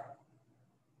 Laura.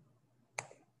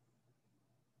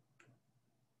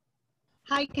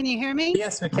 Hi, can you hear me?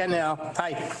 Yes, we can now.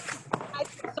 Hi.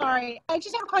 Sorry, I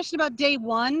just have a question about day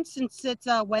 1, since it's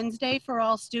a Wednesday for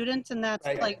all students, and that's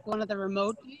Right. like one of the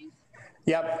remote days.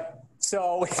 Yep.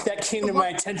 So that came to my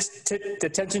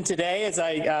attention today as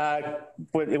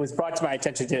it was brought to my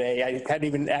attention today. I hadn't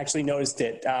even actually noticed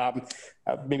it,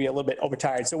 maybe a little bit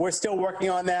overtired. So we're still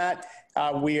working on that.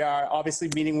 We are obviously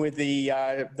meeting with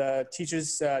the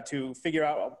teachers to figure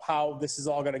out how this is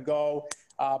all going to go.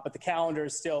 But the calendar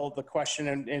is still the question.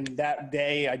 And that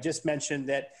day, I just mentioned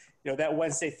that, you know, that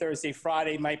Wednesday, Thursday,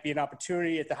 Friday might be an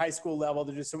opportunity at the high school level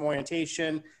to do some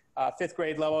orientation. 5th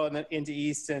grade level and then into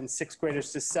East, and 6th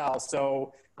graders to South.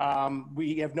 So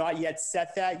we have not yet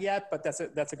set that yet, but that's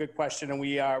a good question, and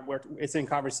it's in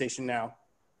conversation now.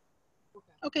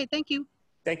 Okay, thank you.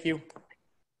 Thank you.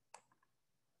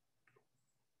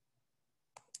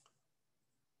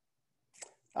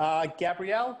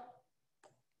 Gabrielle?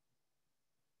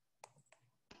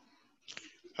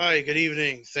 Hi, good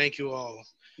evening. Thank you all.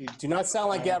 You do not sound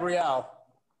like Gabrielle.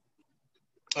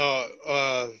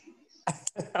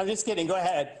 I'm just kidding. Go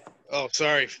ahead. Oh,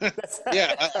 sorry.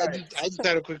 Yeah, I just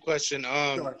had a quick question.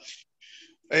 Sure.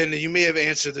 And you may have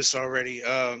answered this already.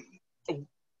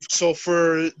 So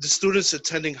for the students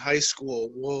attending high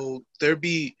school, will there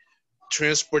be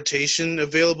transportation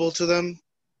available to them?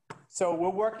 So we're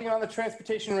working on the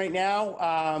transportation right now.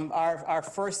 Our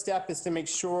first step is to make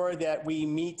sure that we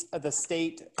meet the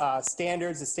state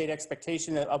standards, the state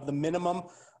expectation of the minimum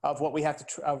of what we have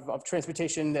to, of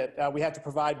transportation that we have to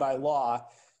provide by law.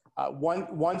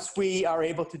 Once we are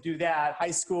able to do that,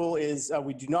 high school is,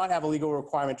 we do not have a legal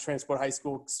requirement to transport high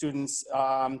school students,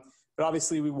 but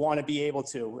obviously we want to be able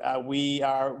to. We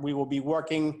will be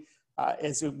working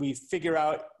as we figure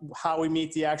out how we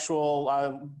meet the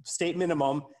actual state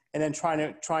minimum, and then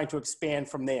trying to expand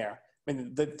from there. I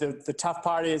mean, the tough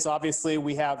part is obviously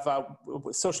we have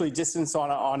socially distanced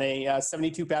on a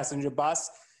 72 passenger bus.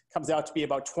 Comes out to be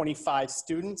about 25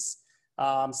 students.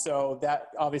 So that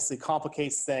obviously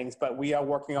complicates things, but we are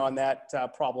working on that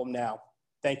problem now.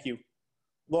 Thank you.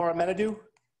 Laura Menadue?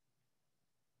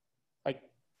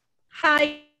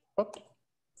 Hi. Oh.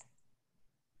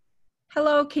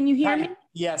 Hello, can you hear Hi. me?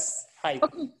 Yes, hi.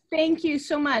 Okay, thank you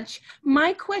so much.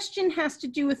 My question has to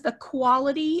do with the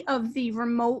quality of the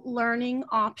remote learning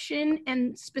option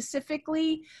and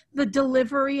specifically the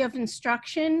delivery of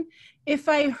instruction. If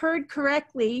I heard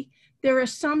correctly, there are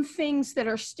some things that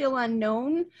are still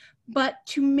unknown, but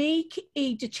to make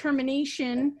a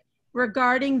determination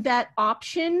regarding that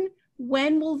option,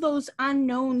 when will those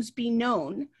unknowns be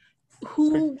known?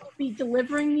 Who will be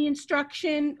delivering the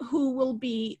instruction? Who will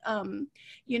be,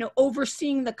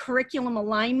 overseeing the curriculum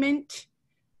alignment?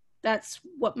 That's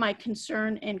what my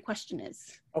concern and question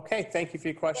is. Okay, thank you for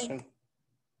your question.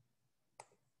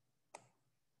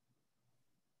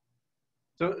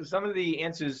 So some of the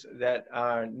answers that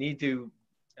need to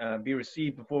be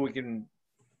received before we can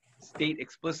state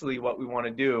explicitly what we want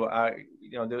to do.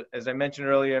 As I mentioned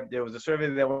earlier, there was a survey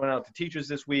that went out to teachers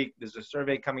this week. There's a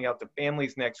survey coming out to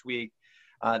families next week.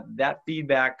 That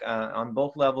feedback on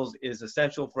both levels is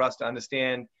essential for us to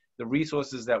understand the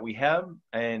resources that we have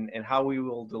and how we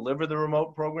will deliver the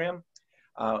remote program.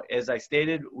 As I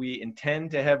stated, we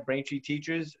intend to have Braintree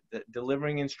teachers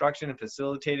delivering instruction and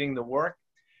facilitating the work.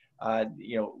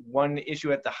 One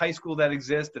issue at the high school that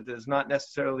exists that does not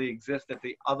necessarily exist at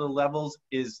the other levels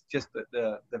is just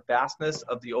the vastness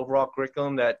of the overall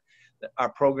curriculum that our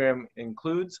program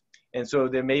includes. And so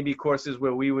there may be courses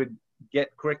where we would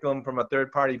get curriculum from a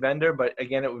third-party vendor, but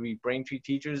again, it would be Braintree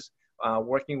teachers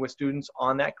working with students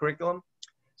on that curriculum.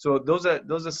 So those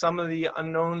are some of the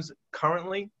unknowns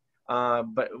currently,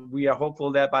 but we are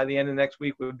hopeful that by the end of next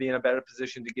week, we'll be in a better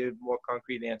position to give more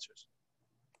concrete answers.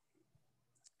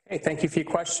 Okay, thank you for your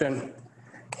question.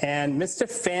 And Mr.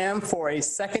 Pham, for a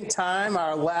second time,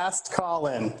 our last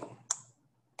call-in.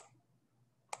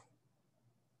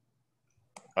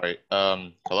 All right.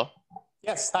 Hello?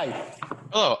 Yes, hi.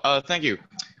 Hello. Thank you.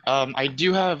 I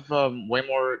do have way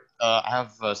more. I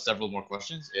have several more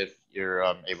questions if you're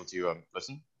able to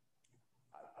listen.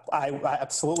 I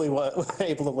absolutely was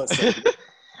able to listen.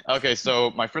 Okay,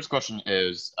 so my first question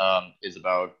is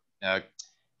about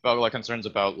like concerns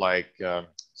about like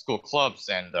school clubs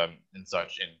and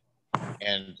such,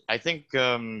 and I think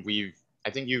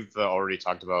you've already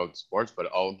talked about sports,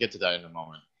 but I'll get to that in a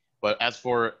moment. But as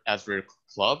for your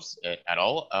clubs at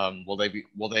all, will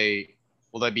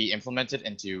they be implemented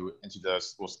into the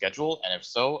school schedule? And if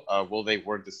so, will they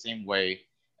work the same way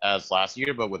as last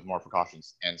year, but with more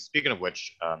precautions? And speaking of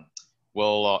which,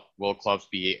 will clubs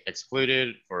be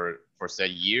excluded for say a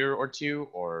year or two,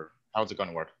 or how's it going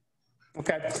to work?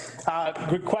 Okay,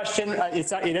 good question.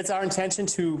 It is our intention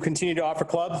to continue to offer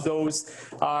clubs. Those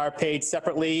are paid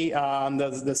separately.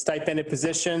 The stipended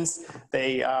positions,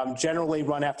 they generally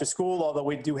run after school, although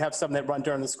we do have some that run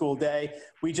during the school day.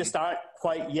 We just aren't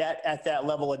quite yet at that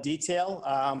level of detail,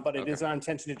 but it is our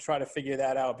intention to try to figure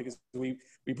that out because we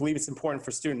believe it's important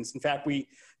for students. In fact, we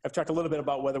have talked a little bit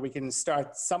about whether we can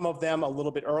start some of them a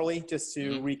little bit early just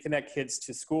to reconnect kids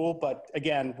to school. But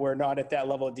again, we're not at that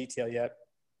level of detail yet.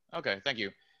 Okay, thank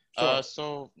you. Sure.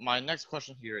 So my next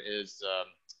question here is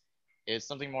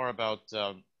something more about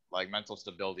like mental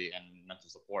stability and mental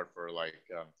support for like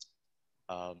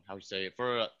how you say it,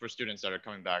 for students that are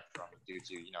coming back from due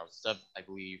to I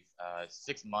believe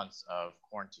 6 months of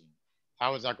quarantine.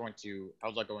 How is that going to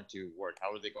work?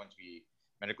 How are they going to be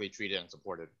medically treated and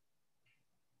supported?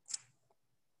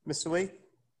 Mr. Lee?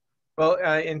 Well,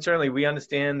 and certainly we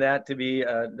understand that to be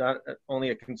not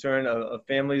only a concern of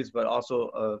families, but also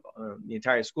of the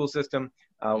entire school system.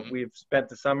 We've spent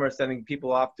the summer sending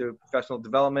people off to professional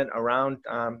development around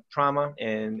trauma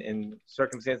and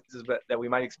circumstances that we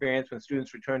might experience when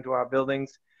students return to our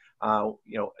buildings.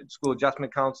 School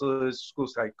adjustment counselors, school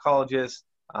psychologists,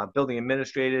 building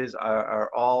administrators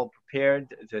are all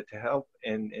prepared to help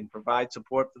and provide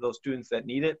support for those students that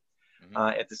need it.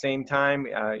 At the same time,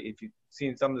 if you've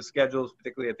seen some of the schedules,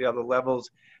 particularly at the other levels,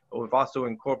 we've also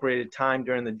incorporated time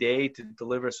during the day to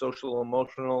deliver social and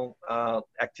emotional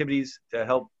activities to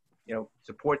help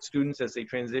support students as they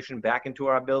transition back into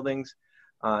our buildings.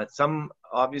 Some,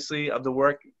 obviously, of the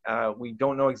work, we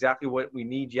don't know exactly what we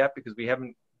need yet because we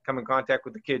haven't come in contact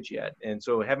with the kids yet. And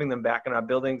so having them back in our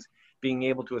buildings, being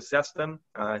able to assess them,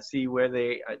 see where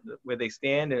they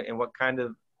stand and what kind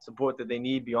of support that they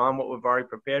need beyond what we've already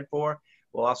prepared for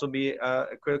will also be a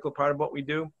critical part of what we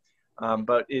do.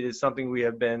 But it is something we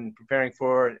have been preparing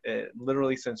for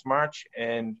literally since March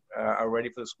and are ready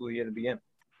for the school year to begin.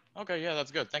 Okay, yeah,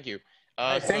 that's good. Thank you.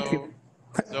 Thank you.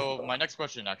 So my next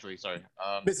question, actually, sorry.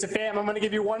 Mr. Pham, I'm going to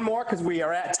give you one more because we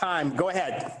are at time. Go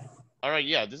ahead. All right,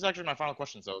 yeah, this is actually my final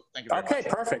question, so thank you very much. Okay,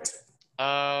 perfect.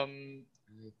 I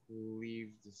believe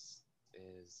this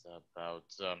is about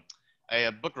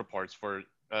book reports for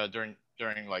during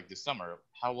like the summer.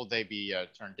 How will they be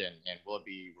turned in, and will it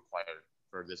be required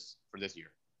for this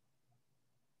year?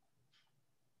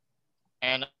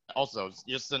 And also,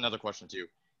 just another question too,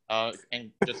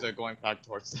 and just going back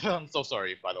towards. I'm so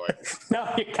sorry, by the way.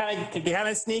 No, you're kind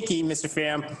of sneaky, Mr.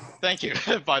 Pham. Thank you.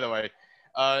 By the way,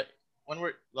 when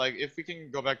we're like, if we can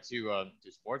go back to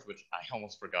sports, which I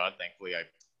almost forgot. Thankfully, I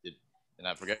did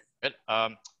not forget it.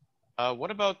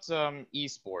 What about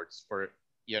esports for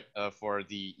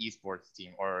the esports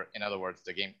team, or in other words,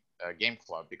 the game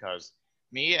club? Because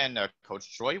me and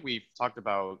Coach Troy, we've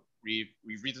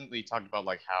recently talked about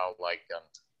like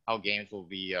how games will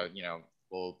be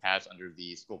will pass under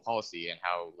the school policy, and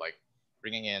how like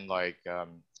bringing in like how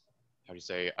do you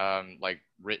say like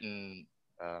written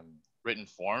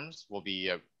forms will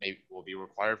be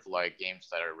required for like games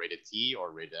that are rated T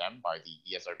or rated M by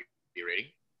the ESRB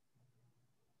rating.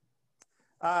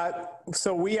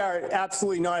 So we are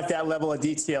absolutely not at that level of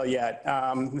detail yet.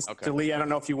 Mr. Lee, I don't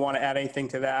know if you want to add anything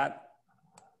to that.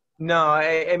 No,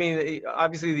 I mean,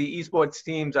 obviously the esports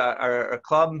teams are a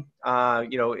club.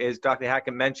 As Dr.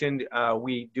 Hackett mentioned,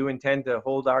 we do intend to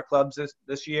hold our clubs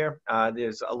this year.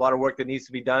 There's a lot of work that needs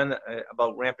to be done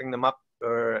about ramping them up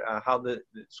for how the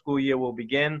school year will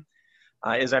begin.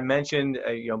 As I mentioned,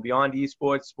 beyond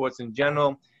esports, sports in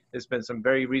general, there's been some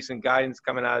very recent guidance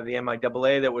coming out of the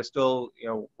MIAA that we're still,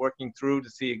 working through to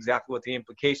see exactly what the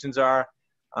implications are.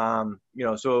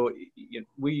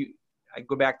 I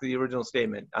go back to the original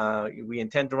statement. We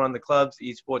intend to run the clubs.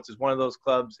 Esports is one of those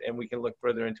clubs, and we can look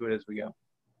further into it as we go.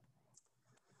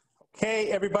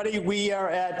 Okay, everybody, we are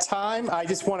at time. I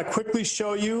just want to quickly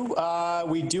show you,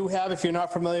 we do have, if you're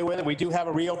not familiar with it, we do have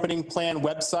a reopening plan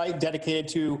website dedicated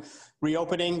to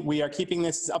reopening. We are keeping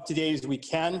this as up to date as we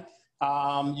can.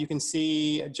 You can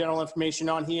see general information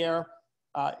on here.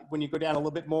 When you go down a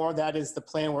little bit more, that is the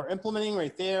plan we're implementing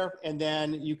right there. And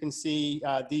then you can see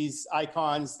these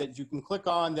icons that you can click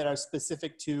on that are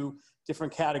specific to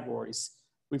different categories.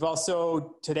 We've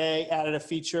also today added a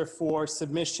feature for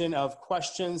submission of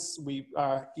questions. We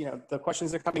are, the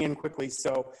questions are coming in quickly,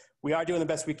 so we are doing the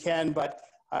best we can, but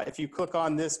if you click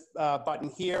on this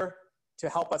button here to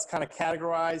help us kind of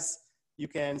categorize, you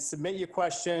can submit your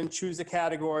question, choose a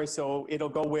category, so it'll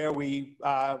go where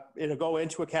it'll go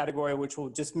into a category which will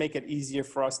just make it easier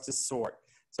for us to sort.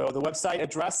 So the website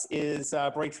address is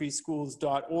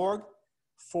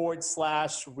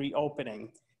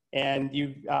braintreeschools.org/reopening. And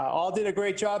you all did a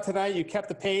great job tonight. You kept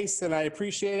the pace, and I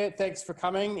appreciate it. Thanks for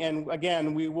coming. And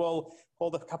again, we will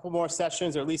hold a couple more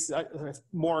sessions, or at least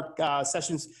more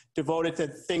sessions devoted to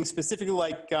things specifically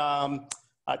like,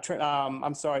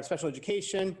 special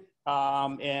education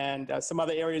and some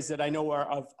other areas that I know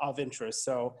are of interest.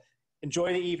 So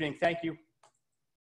enjoy the evening. Thank you.